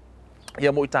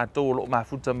 Ia mo i tātou o lo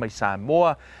mafuta mai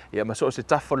Samoa, ia maso o se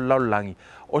tafo laulangi.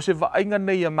 O se vaenga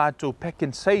nei a mātou pack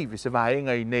and save, se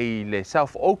vaenga i nei le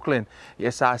South Auckland,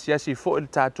 ia sa asiasi foi le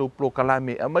tātou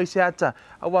plokalame, a mai se ata,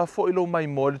 awa foi lo mai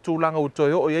mo, le tūlanga o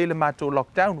toi o ia le mātou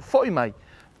lockdown, foi mai,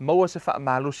 maua se wha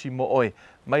malusi mo oe,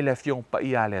 mai le fiong pa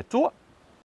ia le atua.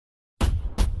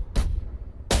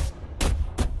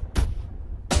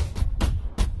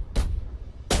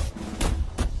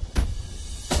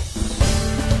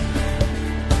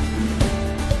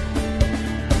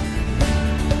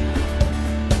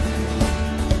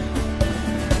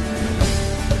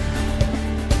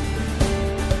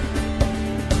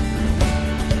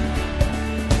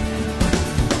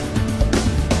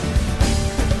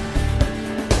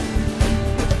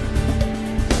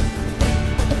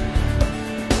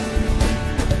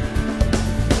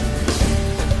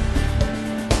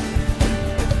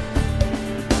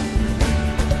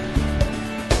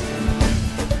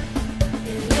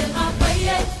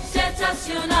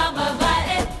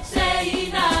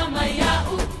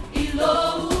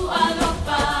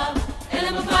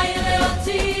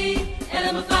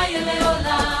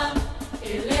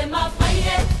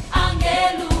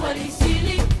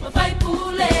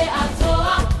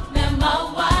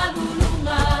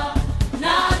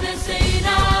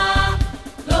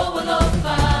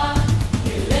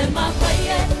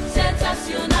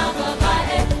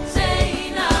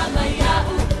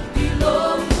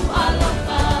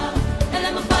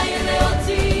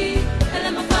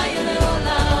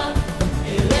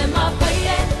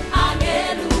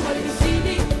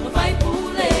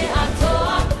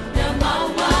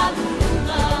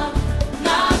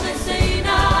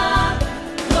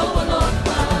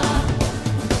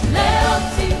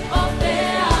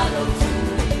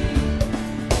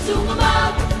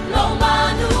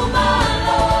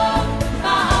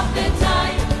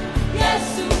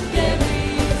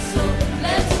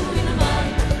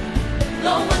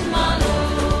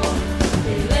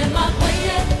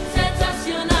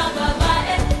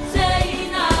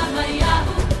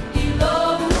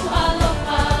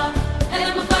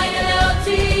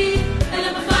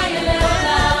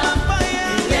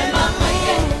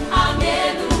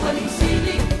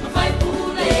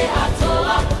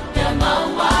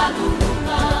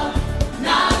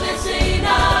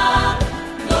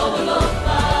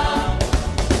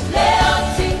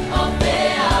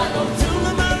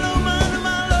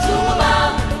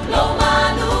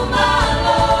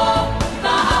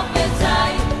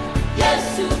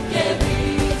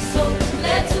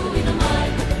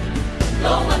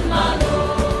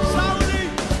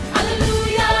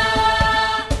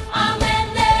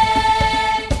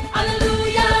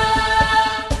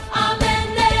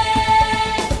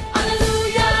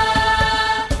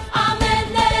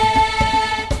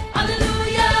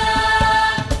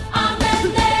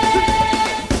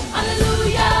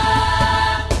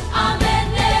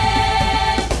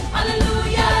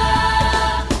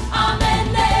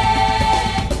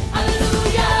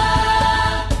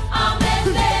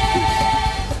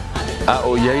 A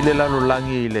o iai le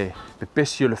lalolangi i le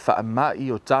pepesi o le whaamai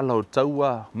o tala o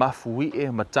taua,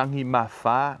 mafuie, matangi,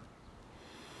 mawha.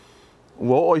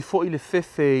 Ua o i fo i le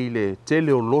fefe i le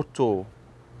tele o loto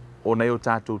o nei o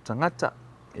tātou tangata.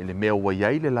 E le mea ua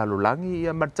iai le lalolangi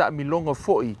ia marta milonga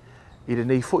fo i le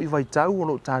nei fo i vai tau o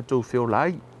lo tātou feo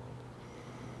lai.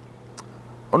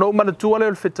 Ono o manatua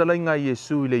le o le whetalainga i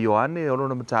Jesu i le Ioane o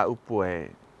lona mata upo e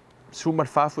sumar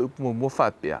whawha upo mo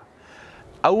whapea.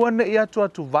 Aua i atu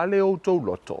atu vale o tau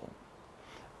loto.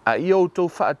 A i o tau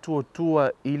whaatua tua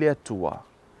i le atua.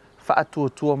 Whaatua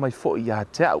tua mai fo i a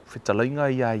te au whetalainga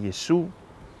i a Jesu.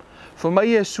 Fa mai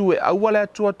Jesu e aua le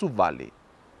atu atu vale.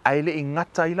 A ele i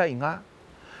ngata ila i ngā.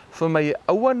 Fa mai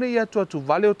aua i atu atu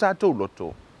vale o tātou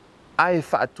loto. A e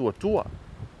whaatua tua.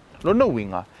 Lona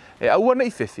winga e aua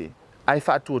i fefe. A e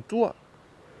whaatua tua.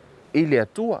 I le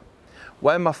atua.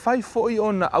 Wa e mawhai fo i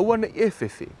ona aua i e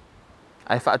fefe.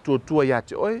 Ai whaatua tua ia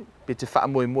te oe, pe te wha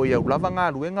moe moe au lava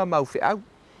ngā ruenga mau whi au.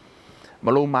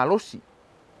 Malou malosi.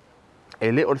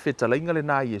 E le o le whetalainga le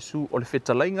nā Jesu, o le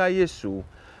whetalainga Jesu,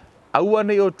 aua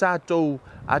nei o tātou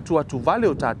atu vale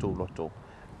o tātou loto,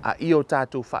 a i o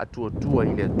tātou whaatua tua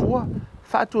i le atua,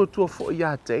 whaatua tua fo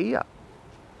ia te ia.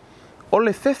 O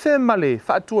le whewhe ma le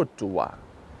whaatua tua,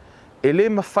 e le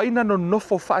mawhaina no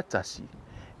nofo whaatasi,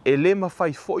 e le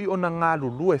mawhai fo i ona ngā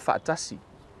lulue whaatasi.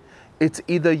 It's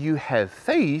either you have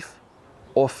faith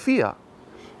or fear.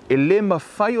 E le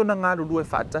mawhai o na ngā lulue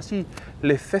whaatasi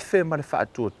le whewhe ma le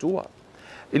whaatua tua.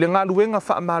 I le ngā luenga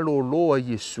whaamalo loa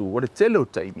Jesu o le tele o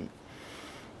taimi.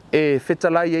 E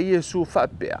whetalai e Jesu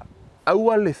whaapea.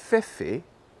 Aua le whewhe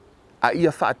a ia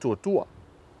whaatua tua.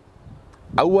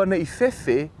 Aua na i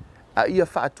whewhe a ia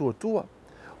whaatua tua.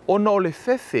 Ona o le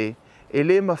whewhe e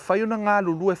le mawhai o na ngā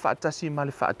lulue whaatasi ma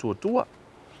le whaatua tua.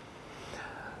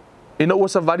 Ina ua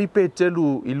savari pe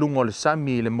telu I lungo le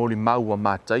sami I le moli maua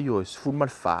mātai o e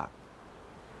sifumar wha.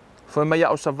 Fai mai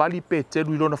au savari pe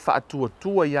telu I lona whaatua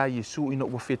tua ia Jesu ina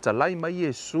ua whetalai mai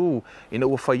Jesu. Ina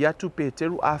ua whai atu pe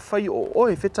telu a whai o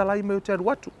oe whetalai mai o te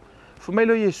aru atu. Fai mai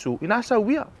lo Jesu ina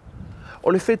sauia. O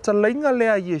le whetalainga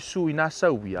lea Jesu ina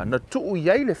sauia na tuu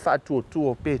iai le whaatua tua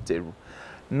o pe telu.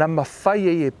 Na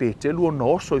mawhai e pe telu o na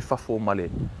oso I whafo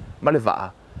male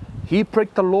vaa. He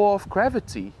break the law of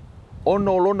gravity.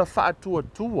 Ono lona whaatua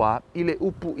tua I le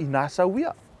upu I nā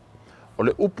sauia. O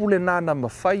le upu le nāna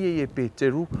mawhai e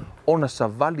Peteru o na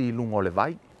savali I lungo le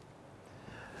vai.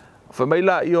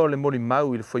 Whamaila I o le mori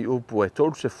mau I le whai upu e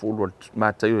tolu se fulu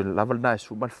mātai o le lavalna e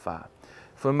sumal wha.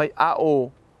 Whamai a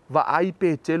o wa ai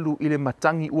Peteru I le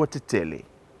matangi ua te tele.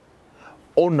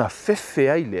 O na whewhe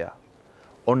ai lea.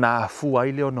 O na afu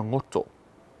ai lea o na ngoto.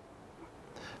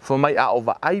 Whamai a o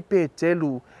wa ai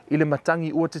Peteru I le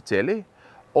matangi ua te tele.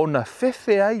 O na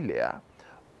whewhe ai lea,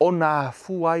 o na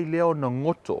afu ai lea o na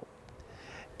ngoto.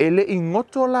 E le I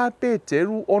ngoto la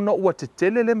Peteru o na ua te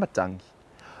tele le matangi.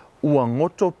 Ua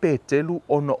ngoto Peteru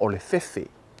o na o le whewhe.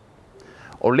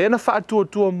 O le na whaatua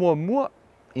tua mua mua,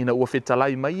 ina ua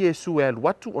whetalai mai Jesu e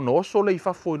aluatu o na oso le I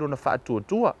whafo ino na whaatua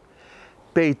tua.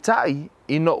 Peitai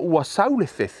ina ua sau le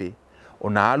whewhe, o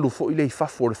na alu fo I le I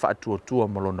whafo le whaatua tua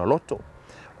malona loto.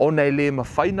 Ona e le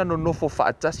mawhaina no nofo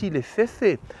whaatasi le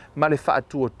whewhe ma le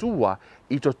whaatua tua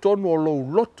I to tonu o lou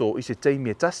loto I se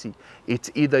teimi e tasi. It's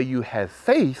either you have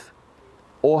faith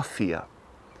or fear.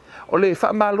 O le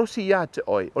whaamalosi ia te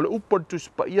oi, o le upotus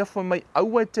pa ia whamai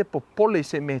aua te popole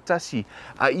se me tasi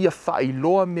a ia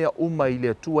whailoa mea uma I le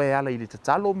atua e ala I le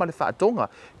tatalo ma le whaatonga.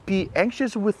 Be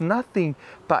anxious with nothing,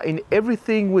 but in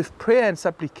everything with prayer and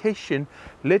supplication,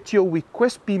 let your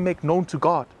request be made known to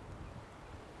God.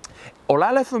 O la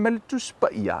le whamele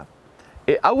tuspa ia,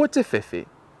 e aua te whewhe,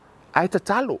 ai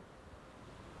tatalo.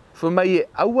 Whamai e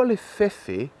aua le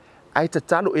whewhe, ai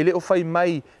tatalo, e le o whai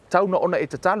mai tauna ona e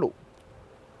tatalo.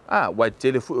 Wai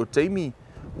tele fu o teimi,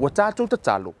 wa tātou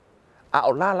tatalo.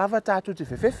 O la lava tātou te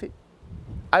whewhe.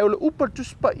 Ai o le upa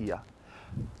tuspa ia,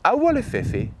 aua le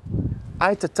whewhe,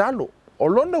 ai tatalo, o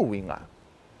lona winga.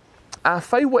 A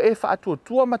whai wa e whaatua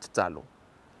tua ma tatalo.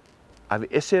 Ave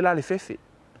ese la le whewhe.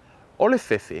 O le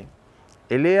whewhe,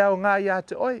 e lea o ngā ia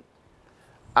te oi.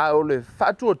 A o le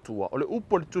whaatua tua, o le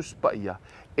upo le tuspa ia,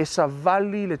 e sa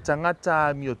vali le tangata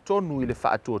a mio tonu I le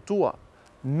whaatua tua.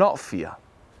 Not fear,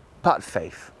 but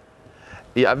faith.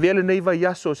 I avele nei vai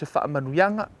aso se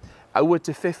whaamanuianga, au e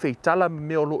te whewhe I tala me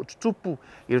meo loo tutupu,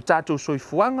 I le tātou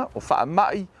soifuanga, o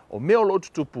whaamai, o meo loo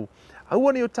tutupu. Au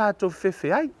ane o tātou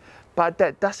whewhe ai, but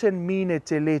that doesn't mean e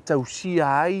te le tausia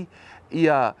ai,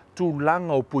 ia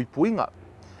tūlanga o puipuinga.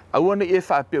 Au ane e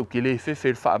whaapeu ki le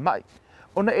whewhe whaamai.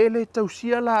 Ona e le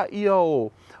tausia la ia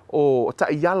o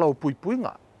taiala o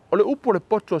puipuinga. O le upo le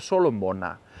poto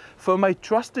Solomona. For may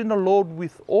trust in the Lord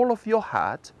with all of your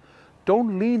heart.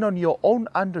 don't lean on your own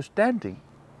understanding.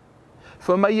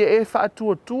 Fa mai e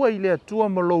whaatua i lea tua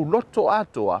ma lou loto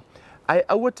atoa, ai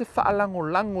aua te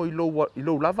whaalango i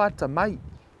lou lava ata mai.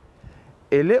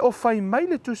 E le o whai mai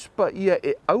le tuspa ia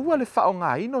e aua le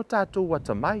whaonga ino tātou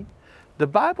ata mai. The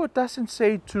Bible doesn't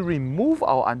say to remove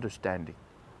our understanding.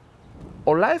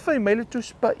 O lai whai mai le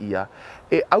tuspa ia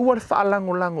e aua le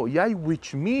whaalango iai,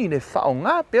 which mean e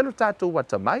whaonga pelo tātou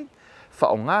ata mai.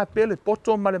 Whaonga pele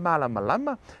poto ma le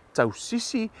malama, tau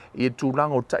sisi i e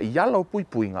tūlango ta iala o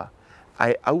puipuinga.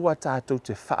 Ai aua tātou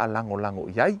te whaalango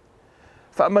iai.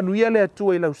 Whaamanuia le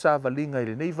atua i lau sāwalinga i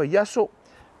le neiva yaso,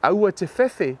 aua te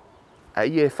whewhe,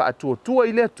 ai e whaatua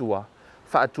i le atua,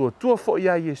 whaatua fo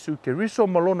ia Yesu ke riso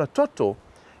malona toto,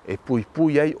 e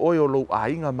pui ai oi o lou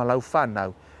ainga malau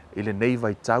whanau, i le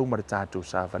neiva i tau ma le tātou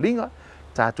sāwalinga,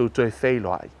 tātou toi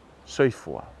wheilo ai,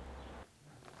 soifua.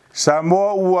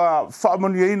 Samoa ua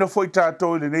whaamanuia ina fo i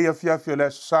tātou i le neia fiafia le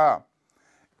sā.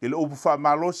 I le upu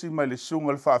whaamalosi mai le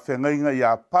sunga le whaawhengainga i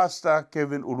a Pastor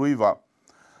Kevin Uruiva.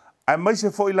 Ai mai se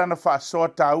fo ilana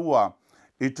whaasoa tāua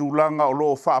i tūlanga o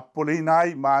loo whaapoleina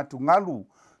ai ma atu ngalu,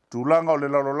 tūlanga o le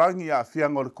lalolangi a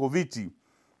whianga o le COVID.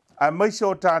 Ai mai se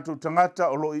o tātou tangata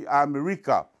o loo i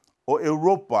Amerika, o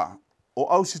Europa, o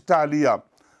Ausitalia,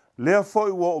 lea fo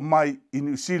i o mai i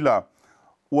New Zealand,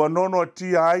 ua nono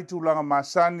atia ai tūlanga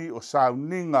masani o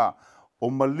sauninga, o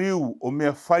maliu, o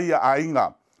mea whaia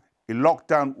ainga, i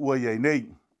lockdown ua iei nei.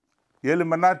 Iele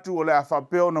manatu o le a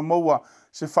whapeo na maua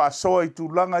se whaasoa i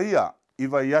tūlanga ia i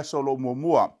vai aso lo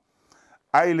mua.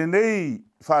 Ai le nei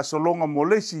whaasolonga mo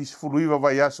lesi furuiva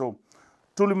vai aso,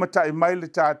 tuli matai mai le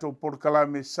tātou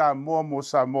porkalame Samoa mo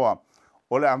Samoa,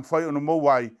 o le amwhai o na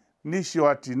mauai nisi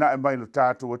o ati na e mai le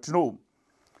tātou atinu.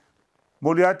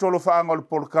 Moli ato lo whaanga o le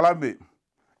porkalame,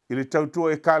 i le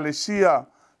tautua e kālesia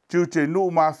tiu te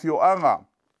nuu mafio anga,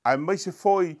 ai mai se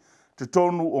foi te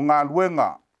tonu o ngā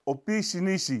luenga, o pisi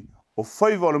nisi, o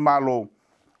whaiva o le malo,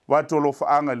 wato lo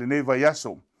whaanga le neiva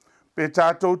yaso. Pe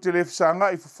tātou te le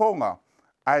whisanga i whafonga,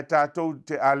 ai tātou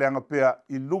te aleanga pea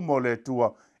i lumo le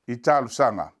tua i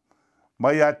tālusanga.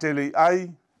 Mai a Teleiai,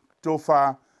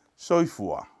 tofa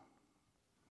soifua.